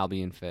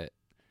Albion Fit.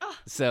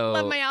 So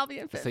love my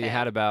Albion Fit. So you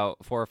had about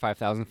 4,000 or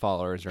 5,000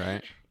 followers,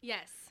 right?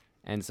 Yes.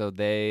 And so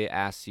they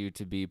asked you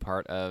to be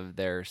part of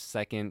their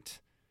second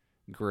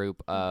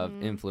group of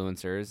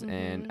influencers,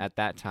 and at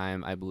that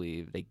time, I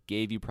believe they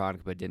gave you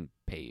product but didn't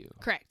pay you.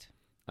 Correct.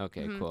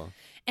 Okay, cool.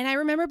 And I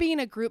remember being in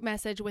a group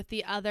message with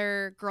the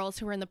other girls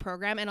who were in the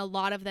program, and a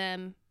lot of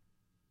them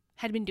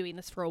had been doing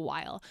this for a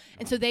while,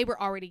 and so they were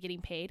already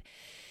getting paid.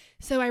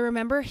 So I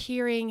remember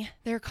hearing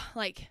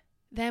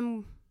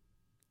them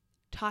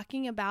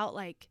talking about,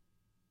 like,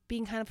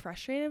 being kind of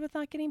frustrated with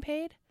not getting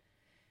paid.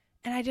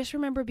 And I just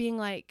remember being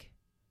like,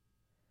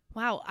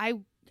 wow, I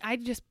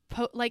just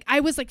I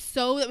was like,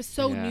 that was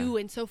so new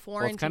and so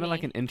foreign to me. Well, it's kind of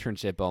like an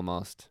internship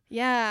almost.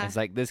 Yeah. It's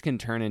like, this can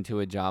turn into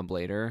a job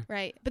later.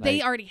 Right. But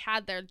they already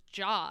had their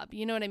job.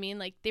 You know what I mean?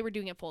 Like, they were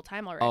doing it full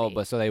time already. Oh,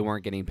 but so they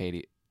weren't getting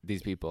paid,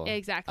 these people.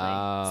 Exactly.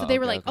 So they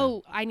were like,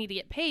 oh, I need to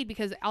get paid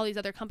because all these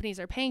other companies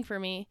are paying for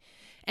me.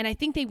 And I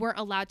think they weren't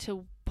allowed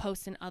to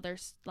post in other,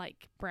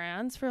 like,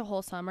 brands for the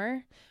whole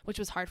summer, which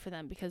was hard for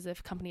them because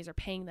if companies are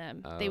paying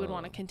them, they would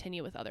want to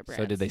continue with other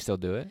brands. So did they still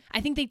do it? I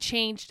think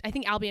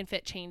Albion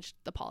Fit changed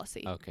the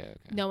policy. Okay.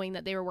 Knowing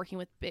that they were working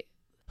with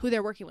who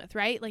they're working with,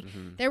 right? Like,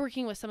 they're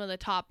working with some of the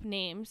top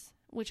names,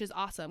 which is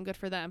awesome. Good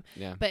for them.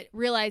 Yeah. But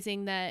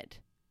realizing that,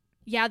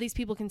 these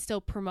people can still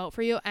promote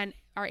for you and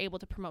are able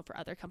to promote for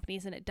other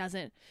companies, and it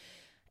doesn't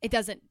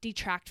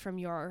detract from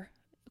your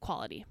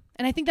quality.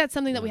 And I think that's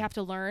something that we have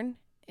to learn,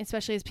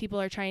 especially as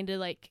people are trying to,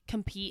 like,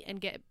 compete and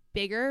get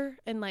bigger,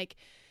 and, like,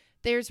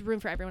 there's room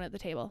for everyone at the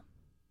table.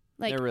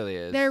 Like, there really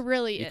is. There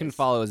really is. You can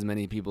follow as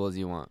many people as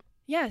you want.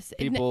 Yes.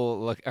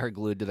 People are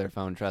glued to their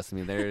phone. Trust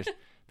me. There's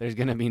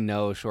going to be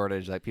no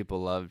shortage. Like,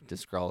 people love to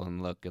scroll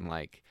and look and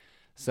like.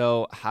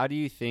 So how do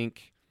you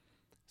think,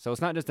 so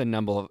it's not just a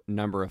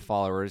number of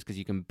followers, because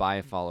you can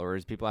buy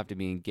followers. People have to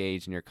be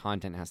engaged and your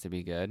content has to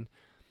be good.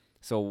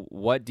 So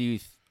what do you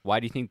Why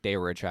do you think they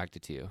were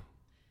attracted to you?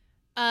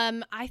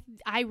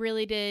 I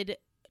really did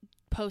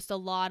post a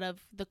lot of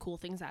the cool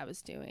things I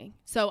was doing.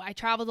 So I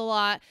traveled a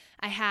lot.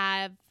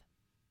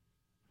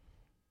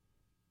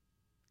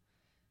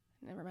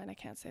 Never mind, I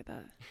can't say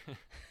that.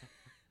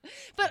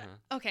 But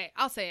okay,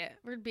 I'll say it.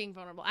 We're being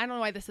vulnerable. I don't know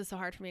why this is so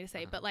hard for me to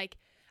say, but like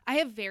I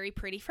have very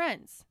pretty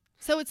friends.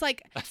 So it's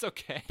like that's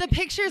okay. The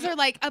pictures are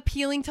like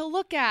appealing to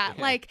look at.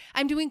 Yeah. Like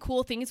I'm doing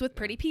cool things with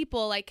pretty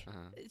people. Like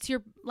it's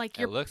your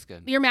it looks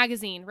good. Your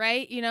magazine,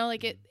 right? You know,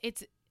 like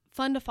it's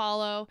fun to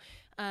follow.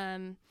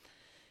 And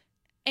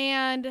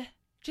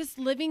just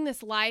living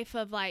this life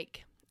of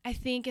like, I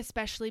think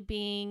especially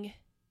being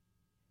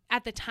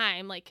at the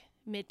time, like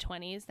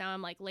mid-20s, now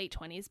I'm like late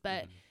 20s,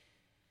 but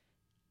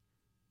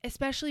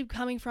especially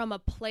coming from a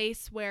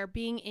place where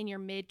being in your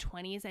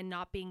mid-20s and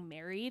not being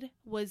married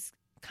was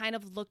kind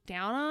of looked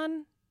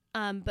down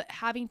on, but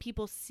having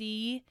people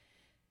see,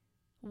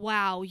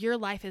 wow, your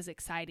life is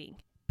exciting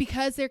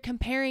because they're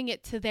comparing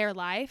it to their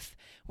life,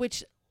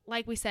 which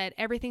like we said,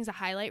 everything's a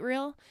highlight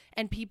reel,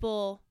 and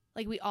people,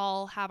 like we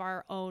all have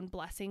our own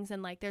blessings,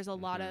 and like there's a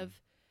lot of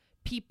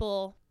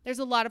people, there's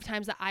a lot of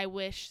times that I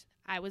wish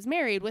I was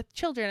married with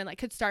children and like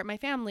could start my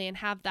family and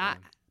have that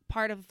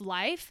part of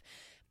life,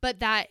 but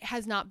that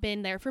has not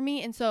been there for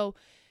me. And so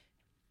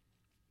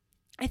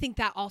I think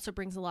that also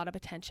brings a lot of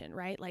attention,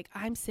 right? Like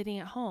I'm sitting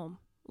at home,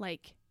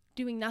 like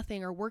doing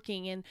nothing or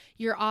working, and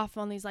you're off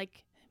on these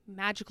like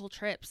magical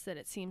trips that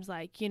it seems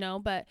like, you know,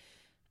 but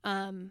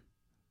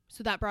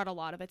so that brought a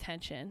lot of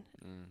attention.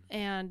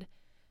 And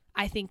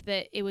I think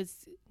that it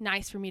was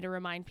nice for me to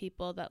remind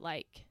people that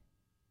like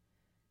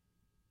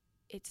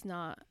it's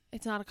not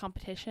a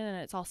competition, and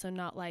it's also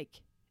not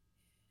like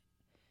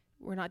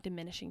we're not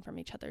diminishing from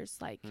each other's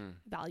like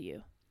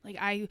value.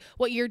 Like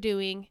what you're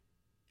doing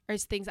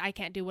is things I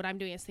can't do, what I'm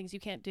doing is things you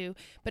can't do,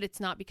 but it's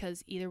not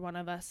because either one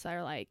of us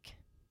are like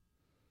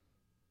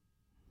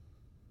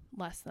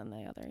less than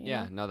the other. You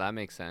know? No, that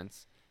makes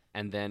sense.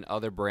 And then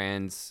other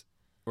brands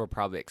were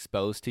probably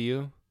exposed to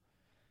you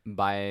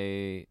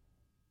by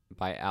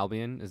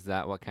Albion. Is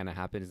that what kind of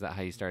happened? Is that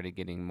how you started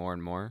getting more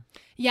and more?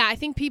 Yeah, I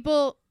think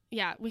people.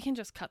 Yeah, we can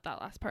just cut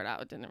that last part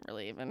out. It didn't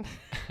really even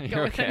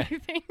go with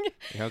anything.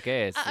 You're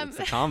okay. It's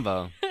a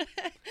combo.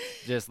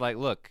 Just like,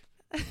 look,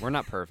 we're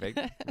not perfect.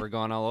 We're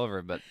going all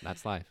over, but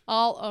that's life.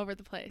 All over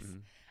the place.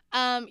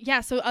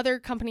 So other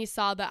companies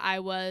saw that I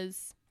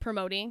was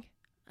promoting,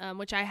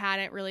 which I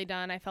hadn't really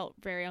done. I felt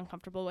very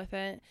uncomfortable with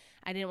it.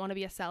 I didn't want to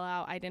be a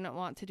sellout. I didn't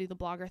want to do the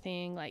blogger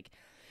thing. Like,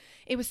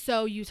 it was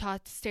so Utah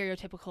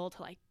stereotypical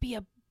to like be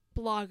a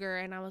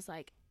blogger, and I was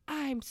like,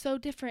 I'm so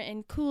different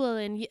and cool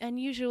and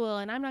unusual,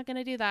 and I'm not going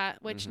to do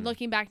that, which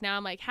looking back now,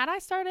 I'm like, had I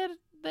started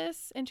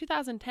this in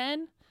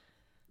 2010,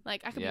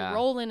 like I could be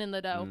rolling in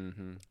the dough,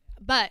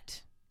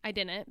 but I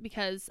didn't,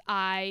 because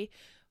I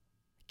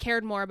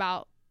cared more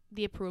about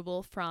the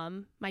approval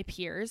from my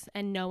peers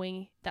and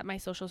knowing that my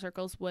social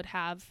circles would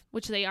have,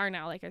 which they are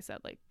now, like I said,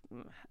 like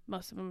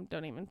most of them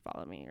don't even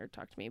follow me or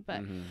talk to me,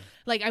 but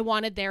like I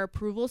wanted their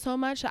approval so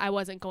much I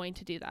wasn't going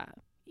to do that,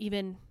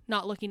 even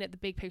not looking at the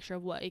big picture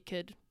of what it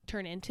could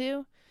turn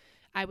into.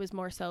 I was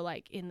more so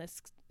like in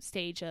this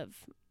stage of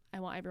I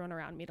want everyone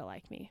around me to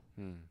like me.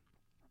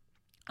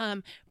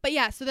 But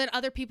yeah, so then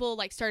other people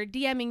like started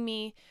DMing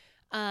me,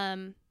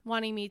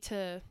 wanting me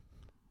to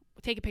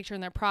take a picture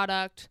in their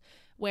product,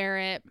 wear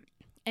it,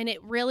 and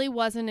it really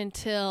wasn't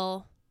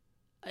until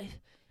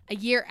a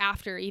year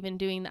after even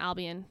doing the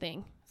Albion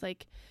thing. It's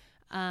like,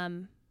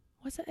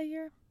 was it a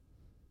year?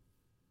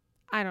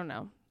 I don't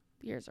know.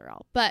 Years are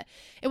all, but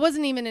it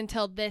wasn't even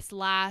until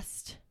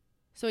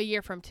so a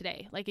year from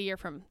today, like a year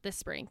from this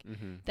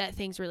spring, that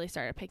things really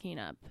started picking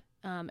up.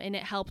 And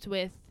it helped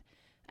with,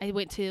 I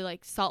went to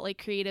like Salt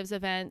Lake Creatives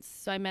events.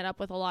 So I met up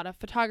with a lot of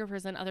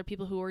photographers and other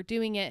people who were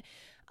doing it.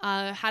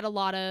 Had a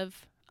lot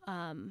of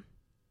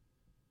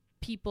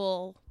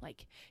people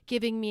like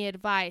giving me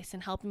advice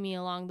and helping me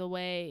along the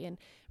way, and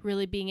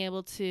really being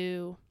able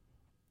to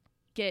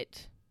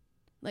get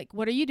like,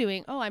 what are you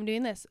doing? Oh, I'm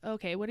doing this.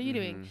 Okay, what are you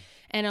doing?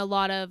 And a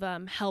lot of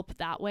help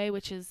that way,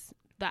 which is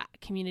that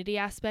community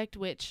aspect,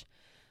 which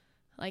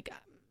like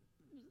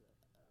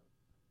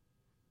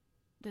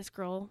this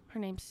girl, her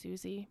name's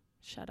Susie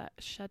Shatak.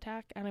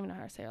 I don't even know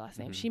how to say her last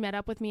name. She met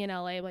up with me in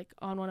LA like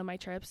on one of my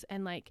trips,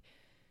 and like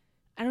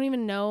I don't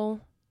even know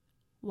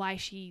why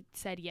she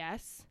said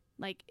yes.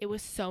 Like it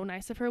was so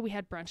nice of her. We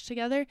had brunch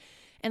together,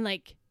 and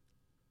like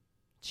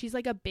she's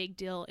like a big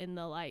deal in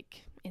the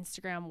like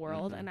Instagram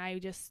world, and I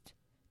just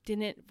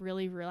didn't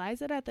really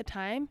realize it at the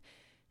time.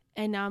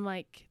 And now I'm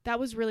like, that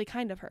was really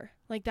kind of her.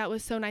 Like that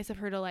was so nice of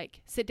her to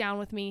like sit down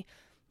with me.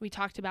 We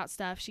talked about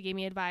stuff. She gave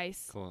me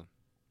advice. Cool.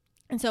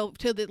 And so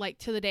to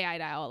the day I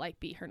die, I'll like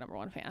be her number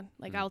one fan.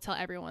 Like I'll tell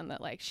everyone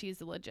that like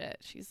she's legit.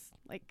 She's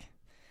like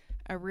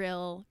a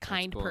real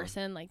kind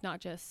person, like not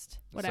just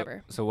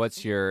whatever. So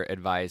what's your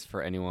advice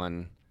for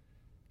anyone?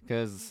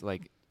 Because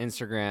like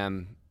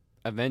Instagram,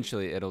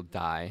 eventually it'll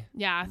die.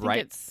 Yeah, I think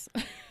it's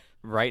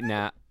right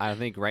now. I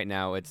think right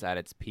now it's at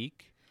its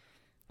peak.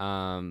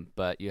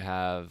 But you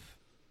have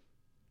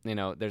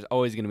there's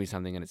always going to be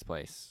something in its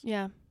place.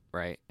 Yeah.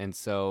 Right. And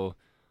so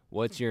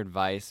what's your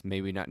advice,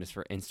 maybe not just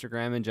for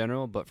Instagram in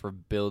general, but for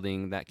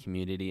building that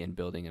community and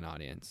building an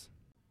audience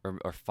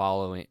or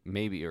following,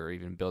 maybe, or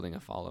even building a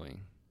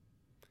following?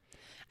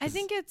 I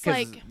think it's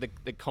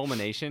the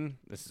culmination,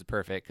 this is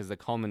perfect, because the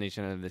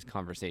culmination of this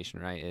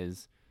conversation, right,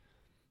 is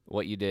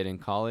what you did in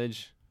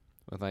college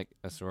with like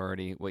a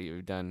sorority, what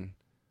you've done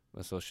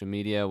with social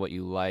media, what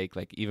you like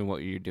even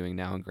what you're doing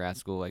now in grad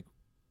school, like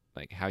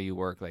how you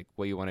work, like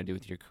what you want to do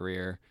with your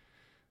career.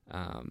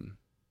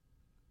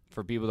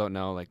 For people who don't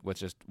know, like what's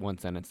just one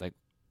sentence, like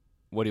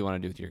what do you want to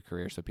do with your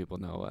career so people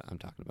know what I'm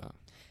talking about?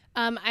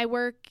 I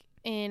work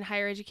in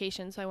higher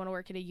education, so I want to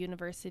work at a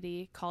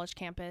university, college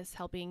campus,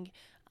 helping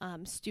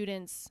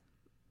students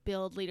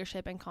build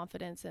leadership and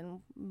confidence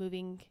and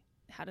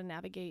how to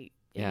navigate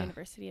in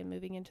university and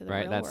moving into the real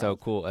world. Right, that's so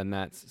cool. And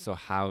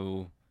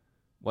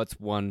what's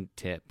one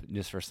tip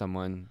just for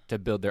someone to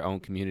build their own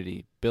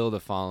community, build a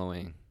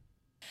following?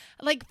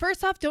 Like,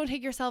 first off, don't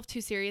take yourself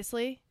too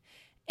seriously.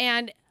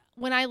 And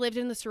when I lived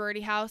in the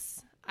sorority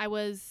house, I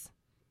was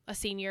a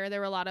senior. There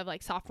were a lot of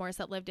like sophomores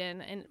that lived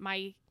in, and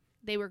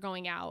they were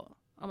going out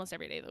almost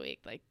every day of the week.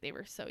 Like, they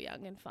were so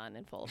young and fun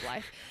and full of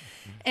life.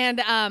 And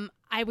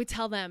I would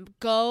tell them,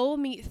 go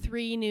make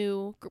 3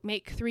 new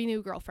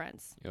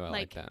girlfriends. Oh, I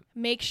like that.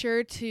 Make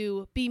sure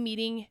to be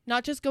meeting,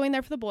 not just going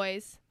there for the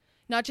boys,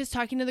 not just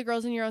talking to the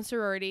girls in your own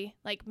sorority,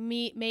 like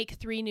make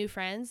 3 new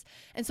friends.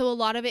 And so a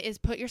lot of it is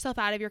put yourself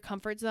out of your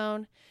comfort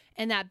zone,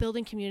 and that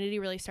building community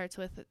really starts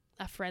with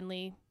a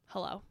friendly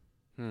hello.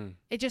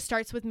 It just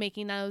starts with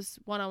making those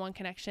one-on-one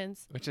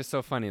connections. Which is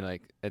so funny.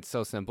 Like, it's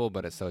so simple,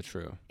 but it's so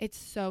true. It's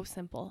so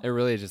simple. It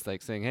really is just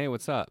like saying, hey,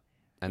 what's up?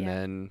 And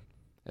then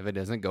if it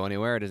doesn't go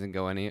anywhere, it doesn't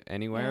go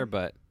anywhere, Yeah.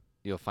 But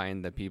you'll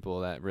find the people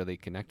that really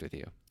connect with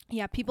you.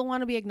 Yeah, people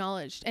want to be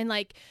acknowledged. And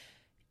like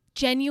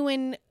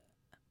genuine,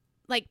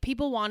 like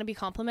people want to be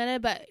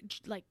complimented, but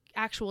like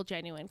actual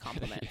genuine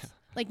compliments. Yeah.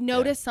 Like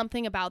notice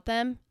something about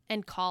them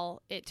and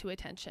call it to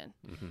attention.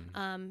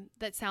 Mm-hmm.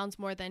 That sounds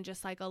more than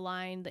just like a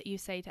line that you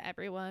say to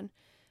everyone.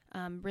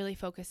 Really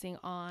focusing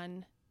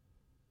on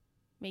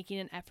making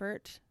an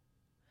effort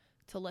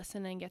to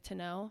listen and get to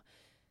know.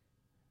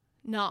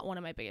 Not one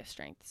of my biggest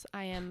strengths.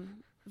 I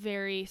am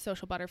very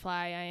social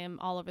butterfly. I am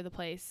all over the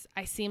place.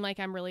 I seem like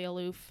I'm really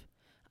aloof,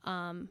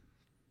 but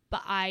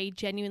I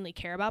genuinely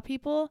care about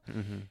people.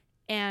 Mm-hmm.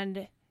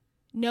 And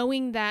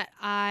knowing that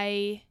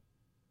I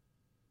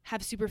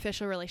have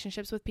superficial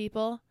relationships with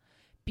people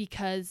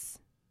because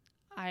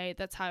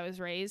that's how I was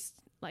raised.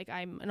 Like,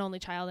 I'm an only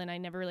child and I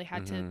never really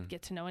had to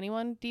get to know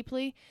anyone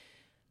deeply.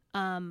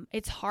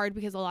 It's hard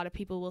because a lot of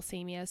people will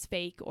see me as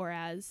fake or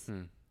as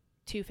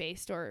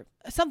two-faced or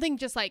something,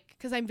 just like,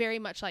 because I'm very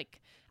much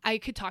like, I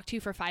could talk to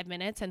you for 5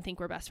 minutes and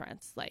think we're best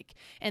friends. Like,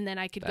 and then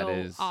I could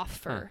off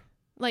for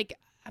like,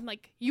 I'm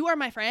like, you are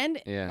my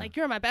friend. Yeah. Like,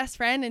 you're my best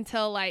friend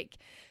until like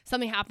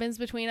something happens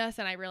between us.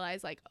 And I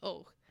realize like,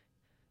 oh,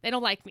 they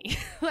don't like me.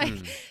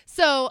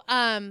 So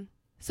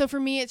for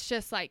me, it's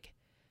just like,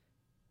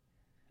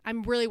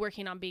 I'm really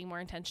working on being more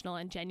intentional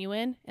and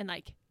genuine and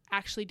like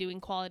actually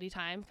doing quality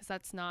time, because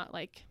that's not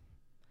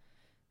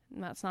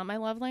my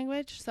love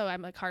language. So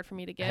I'm like hard for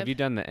me to give. Have you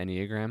done the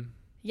Enneagram?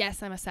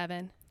 Yes, I'm a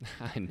 7.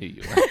 I knew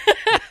you were.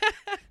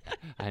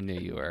 I knew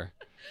you were.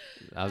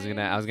 I was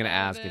gonna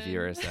ask if you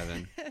were a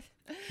 7.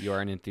 You are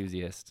an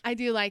enthusiast. I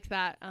do like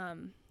that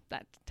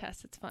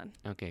test. It's fun.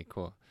 Okay,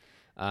 cool.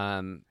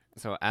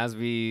 So as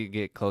we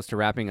get close to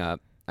wrapping up,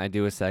 I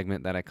do a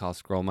segment that I call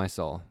Scroll My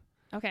Soul.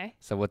 Okay.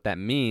 So what that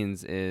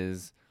means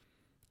is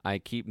I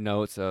keep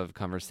notes of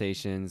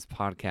conversations,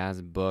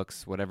 podcasts,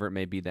 books, whatever it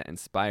may be that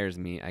inspires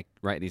me. I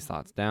write these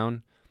thoughts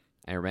down.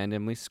 I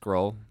randomly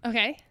scroll.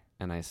 Okay.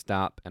 And I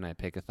stop and I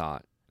pick a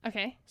thought.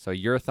 Okay. So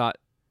your thought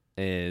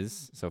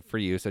is, so for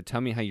you, so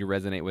tell me how you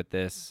resonate with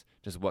this,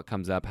 just what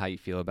comes up, how you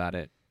feel about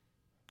it,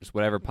 just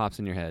whatever pops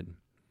in your head.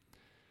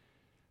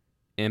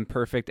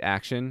 Imperfect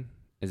action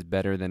is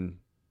better than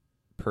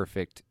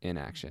perfect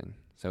inaction.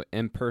 So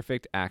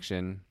imperfect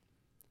action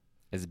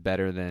is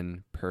better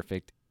than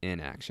perfect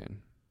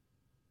inaction.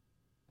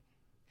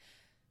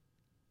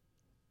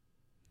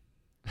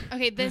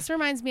 Okay, this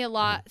reminds me a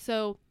lot.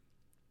 So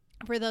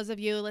for those of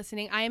you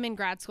listening, I am in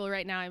grad school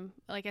right now.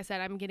 Like I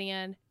said, I'm getting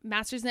a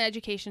master's in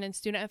education and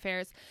student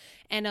affairs,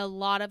 and a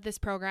lot of this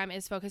program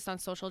is focused on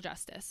social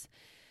justice.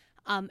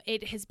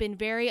 It has been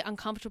very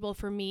uncomfortable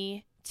for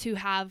me to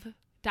have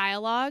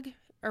dialogue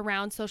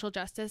around social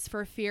justice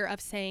for fear of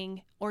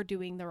saying or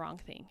doing the wrong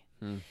thing.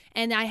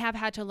 And I have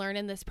had to learn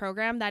in this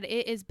program that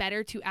it is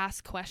better to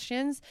ask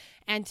questions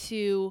and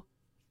to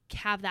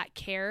have that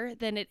care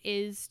than it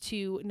is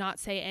to not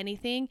say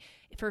anything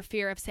for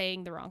fear of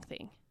saying the wrong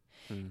thing.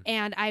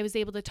 And I was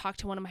able to talk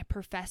to one of my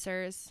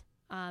professors.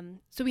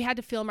 So we had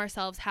to film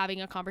ourselves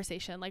having a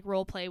conversation, like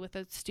role play with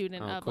a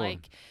student cool.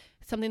 like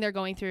something they're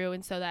going through.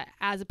 And so that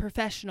as a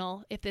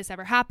professional, if this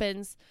ever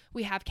happens,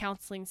 we have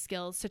counseling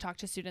skills to talk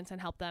to students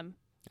and help them,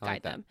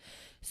 guide them.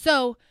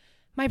 So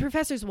my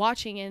professor's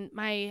watching, and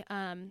my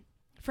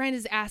friend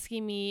is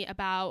asking me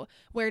about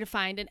where to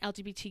find an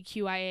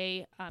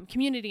LGBTQIA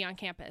community on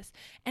campus.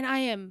 And I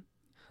am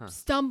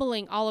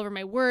stumbling all over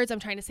my words. I'm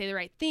trying to say the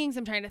right things.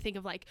 I'm trying to think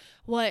of like,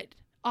 what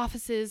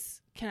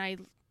offices can I,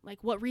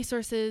 like, what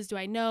resources do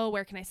I know?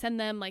 Where can I send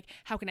them? Like,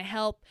 how can I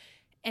help?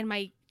 And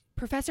my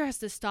professor has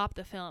to stop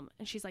the film.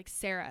 And she's like,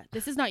 Sarah,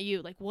 this is not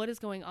you. Like, what is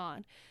going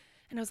on?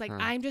 And I was like,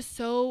 I'm just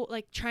so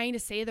like trying to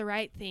say the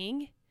right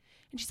thing.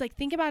 And she's like,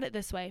 think about it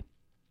this way.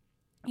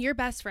 Your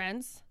best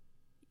friends,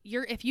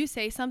 if you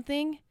say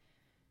something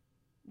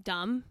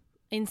dumb,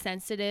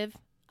 insensitive,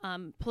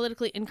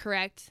 politically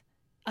incorrect,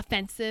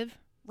 offensive,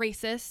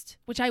 racist,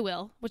 which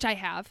I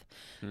have,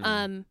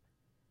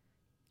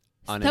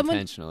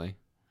 unintentionally.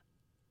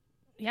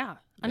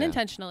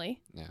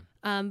 Unintentionally. Yeah.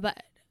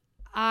 But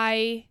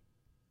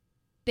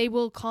they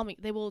will call me,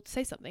 they will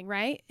say something,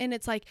 right? And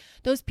it's like,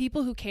 those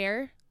people who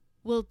care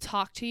will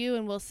talk to you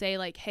and will say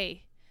like,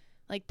 hey,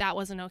 like, that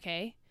wasn't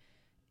okay.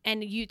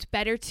 And it's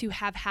better to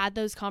have had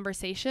those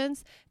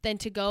conversations than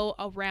to go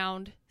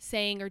around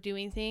saying or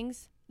doing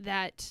things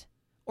that,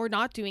 or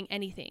not doing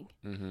anything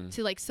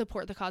to like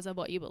support the cause of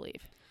what you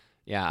believe.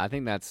 Yeah, I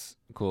think that's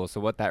cool. So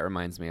what that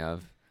reminds me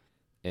of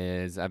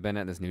is I've been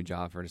at this new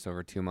job for just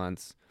over 2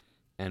 months,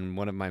 and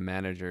one of my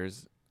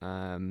managers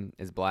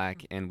is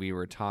Black, and we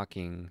were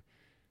talking.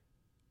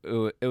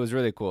 It was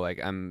really cool.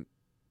 Like, I'm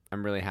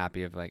really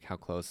happy of like how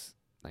close,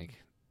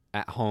 like,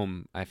 at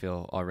home I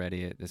feel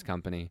already at this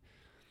company.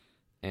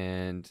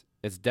 And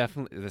it's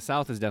definitely, the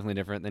South is definitely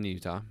different than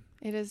Utah.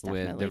 It is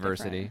definitely with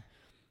diversity. different.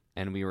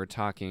 And we were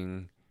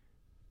talking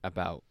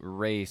about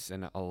race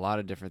and a lot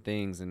of different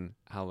things, and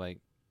how like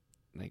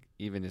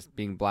even just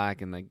being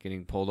Black and like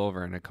getting pulled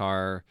over in a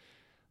car,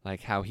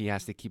 like how he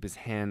has to keep his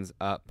hands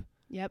up.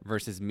 Yep.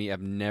 Versus me, I've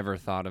never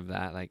thought of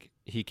that. Like,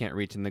 he can't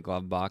reach in the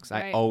glove box.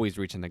 Right. I always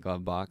reach in the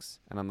glove box.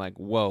 And I'm like,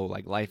 whoa,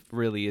 like, life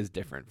really is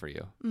different for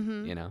you,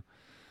 you know?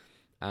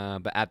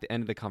 But at the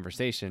end of the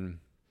conversation,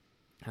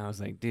 I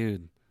was like,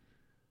 dude,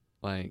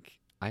 like,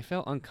 I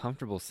felt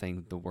uncomfortable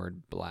saying the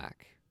word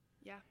Black.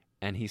 Yeah.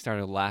 And he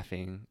started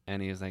laughing,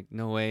 and he was like,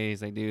 no way.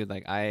 He's like, dude,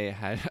 like,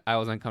 I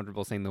was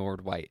uncomfortable saying the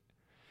word white.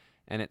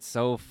 And it's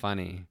so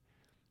funny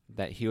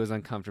that he was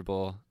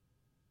uncomfortable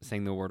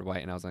saying the word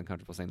white and I was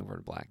uncomfortable saying the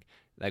word Black.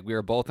 Like, we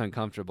were both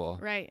uncomfortable.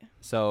 Right.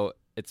 So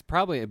it's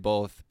probably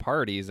both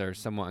parties are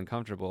somewhat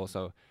uncomfortable.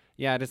 So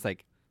yeah, just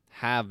like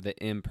have the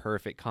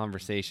imperfect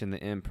conversation,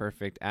 the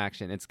imperfect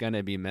action. It's going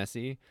to be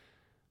messy.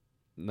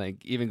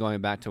 Like, even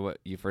going back to what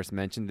you first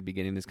mentioned at the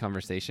beginning of this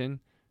conversation,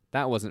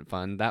 that wasn't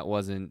fun.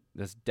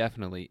 That's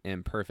definitely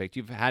imperfect.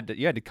 You had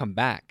to come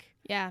back.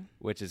 Yeah.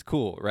 Which is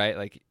cool, right?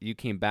 Like, you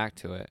came back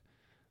to it.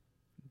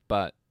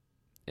 But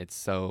it's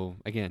so,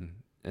 again,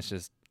 it's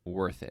just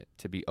worth it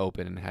to be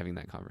open and having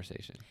that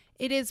conversation.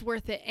 It is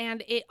worth it.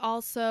 And it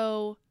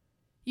also,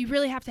 you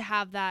really have to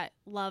have that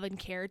love and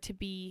care to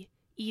be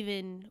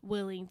even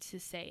willing to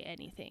say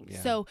anything.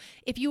 Yeah. So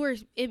if you were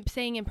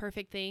saying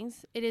imperfect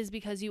things, it is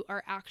because you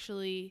are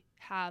actually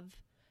have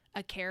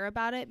a care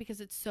about it,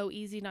 because it's so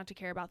easy not to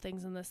care about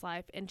things in this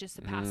life and just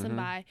to pass them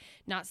by,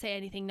 not say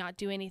anything, not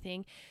do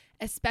anything,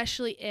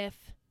 especially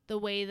if the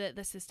way that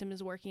the system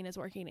is working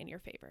in your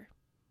favor.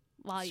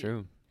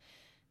 True.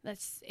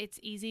 It's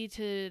easy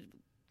to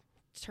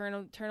turn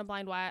a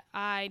blind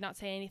eye, not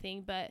say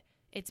anything, but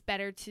it's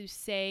better to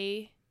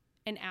say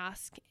and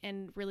ask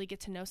and really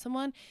get to know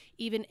someone,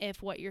 even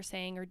if what you're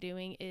saying or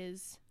doing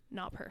is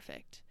not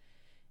perfect.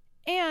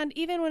 And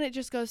even when it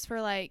just goes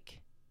for like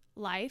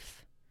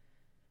life,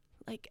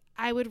 like,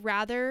 I would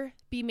rather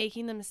be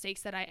making the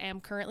mistakes that I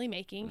am currently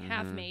making,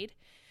 have made,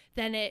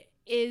 than it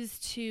is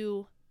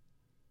to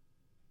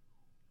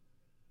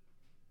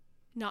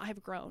not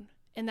have grown.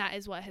 And that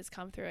is what has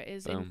come through it,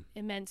 is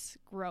immense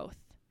growth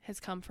has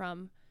come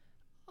from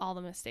all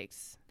the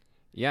mistakes.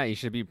 Yeah, you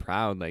should be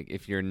proud. Like,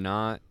 if you're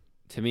not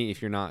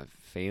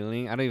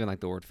failing, I don't even like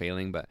the word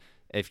failing, but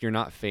if you're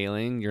not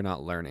failing, you're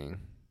not learning.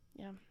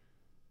 Yeah.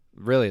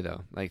 Really,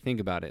 though, like, think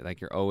about it.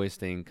 Like, you're always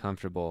staying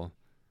comfortable.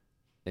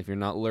 If you're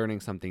not learning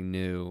something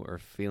new or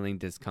feeling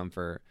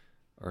discomfort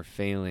or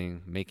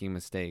failing, making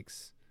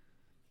mistakes,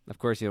 of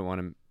course you don't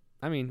want to.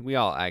 I mean, we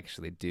all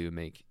actually do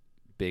make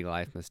big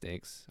life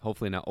mistakes.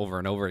 Hopefully not over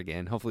and over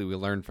again. Hopefully we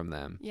learn from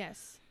them.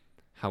 Yes.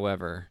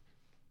 However,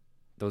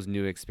 those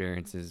new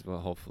experiences will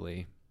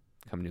hopefully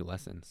come new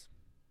lessons.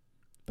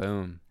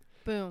 Boom.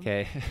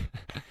 Okay.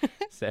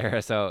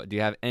 Sarah, so do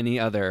you have any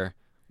other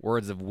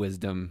words of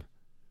wisdom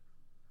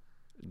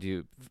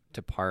to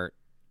part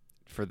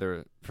for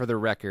the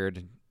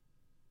record?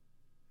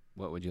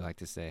 What would you like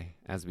to say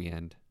as we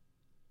end?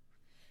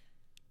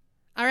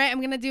 All right, I'm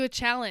going to do a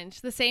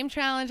challenge. The same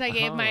challenge I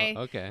gave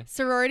my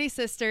sorority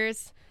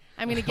sisters.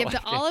 I'm going to give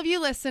to all of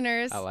you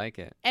listeners. I like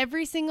it.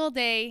 Every single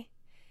day,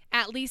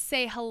 at least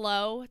say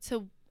hello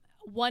to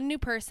one new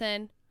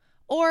person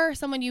or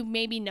someone you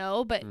maybe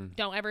know but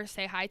don't ever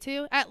say hi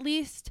to. At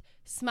least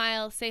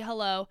smile, say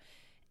hello,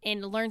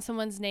 and learn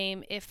someone's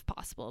name if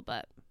possible.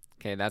 But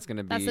okay, that's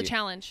the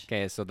challenge.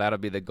 Okay, so that'll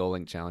be the goal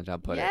link challenge. I'll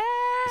put it.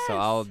 So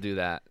I'll do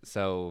that.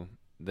 So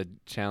the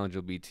challenge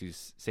will be to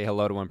say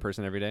hello to one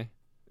person every day.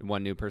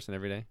 One new person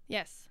every day?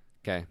 Yes.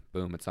 Okay,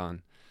 boom, it's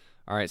on.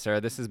 All right,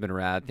 Sarah, this has been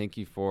rad. Thank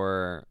you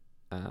for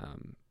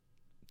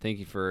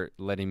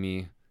letting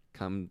me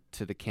come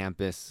to the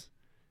campus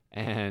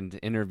and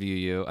interview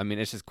you. I mean,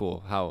 it's just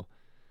cool how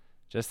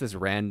just this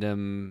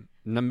random,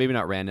 no, maybe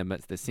not random,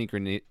 but the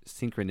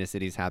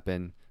synchronicities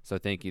happen. So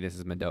thank you. This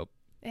has been dope.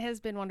 It has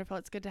been wonderful.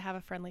 It's good to have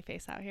a friendly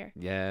face out here.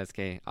 Yes,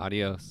 okay.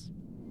 Adios.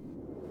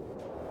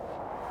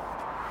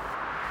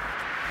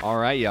 All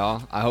right,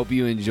 y'all. I hope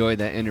you enjoyed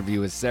that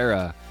interview with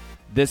Sarah.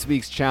 This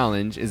week's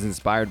challenge is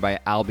inspired by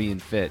Albion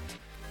Fit.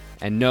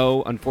 And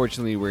no,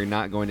 unfortunately, we're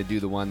not going to do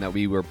the one that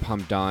we were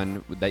pumped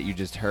on that you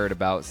just heard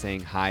about,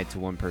 saying hi to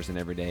one person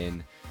every day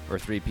or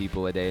 3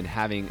 people a day and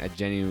having a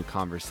genuine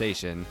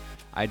conversation.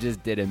 I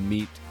just did a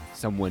meet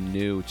someone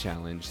new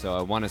challenge, so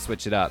I want to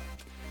switch it up.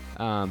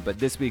 But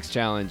this week's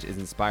challenge is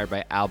inspired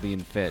by Albion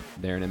Fit.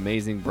 They're an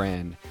amazing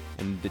brand.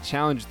 And the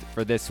challenge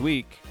for this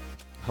week,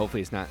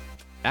 hopefully it's not,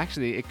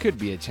 actually it could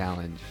be a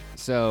challenge.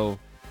 So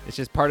it's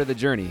just part of the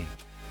journey.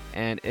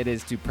 And it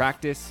is to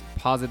practice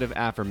positive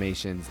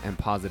affirmations and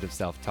positive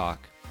self-talk.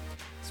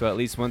 So at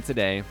least once a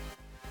day,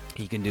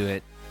 you can do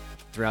it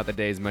throughout the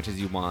day as much as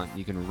you want.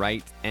 You can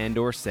write and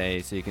or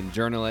say, so you can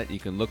journal it, you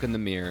can look in the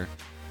mirror,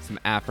 some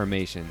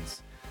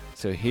affirmations.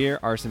 So here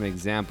are some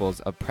examples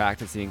of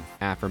practicing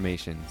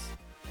affirmations.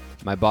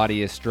 My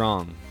body is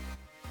strong.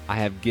 I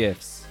have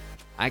gifts.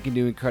 I can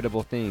do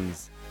incredible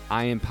things.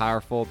 I am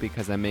powerful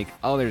because I make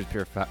others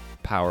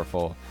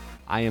powerful.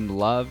 I am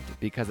loved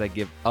because I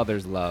give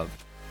others love.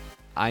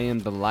 I am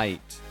the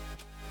light.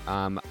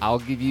 I'll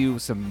give you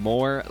some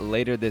more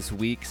later this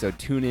week, so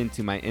tune in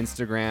to my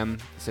Instagram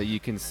so you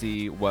can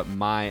see what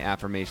my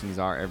affirmations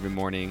are every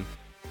morning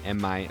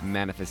and my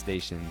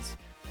manifestations.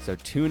 So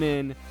tune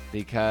in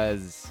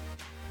because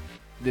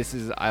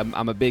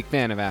I'm a big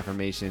fan of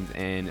affirmations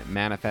and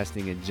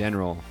manifesting in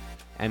general,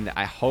 and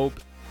I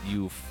hope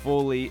you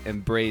fully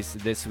embrace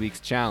this week's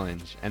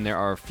challenge. And there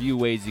are a few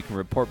ways you can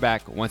report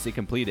back once you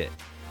complete it.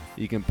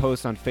 You can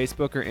post on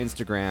Facebook or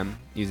Instagram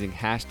using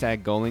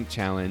hashtag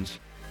GoalLinkChallenge,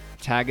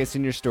 tag us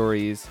in your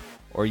stories,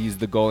 or use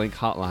the GoalLink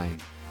hotline.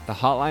 The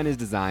hotline is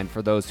designed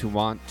for those who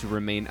want to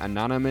remain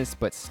anonymous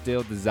but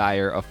still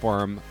desire a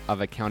form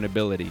of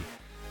accountability.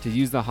 To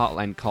use the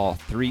hotline, call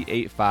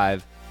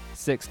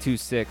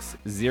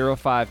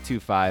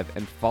 385-626-0525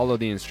 and follow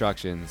the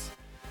instructions.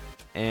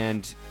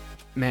 And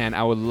man,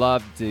 I would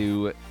love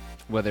to,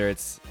 whether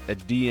it's a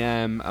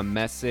DM, a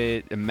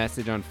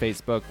message on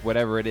Facebook,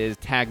 whatever it is,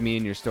 tag me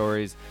in your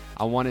stories.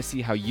 I want to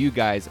see how you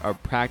guys are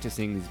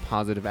practicing these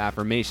positive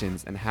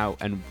affirmations and how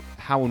and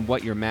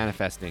what you're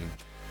manifesting.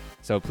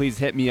 So please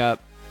hit me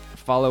up.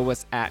 Follow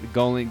us at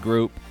GoalLink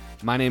Group.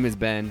 My name is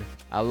Ben.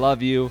 I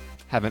love you.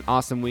 Have an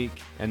awesome week.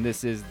 And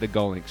this is The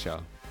GoalLink Show.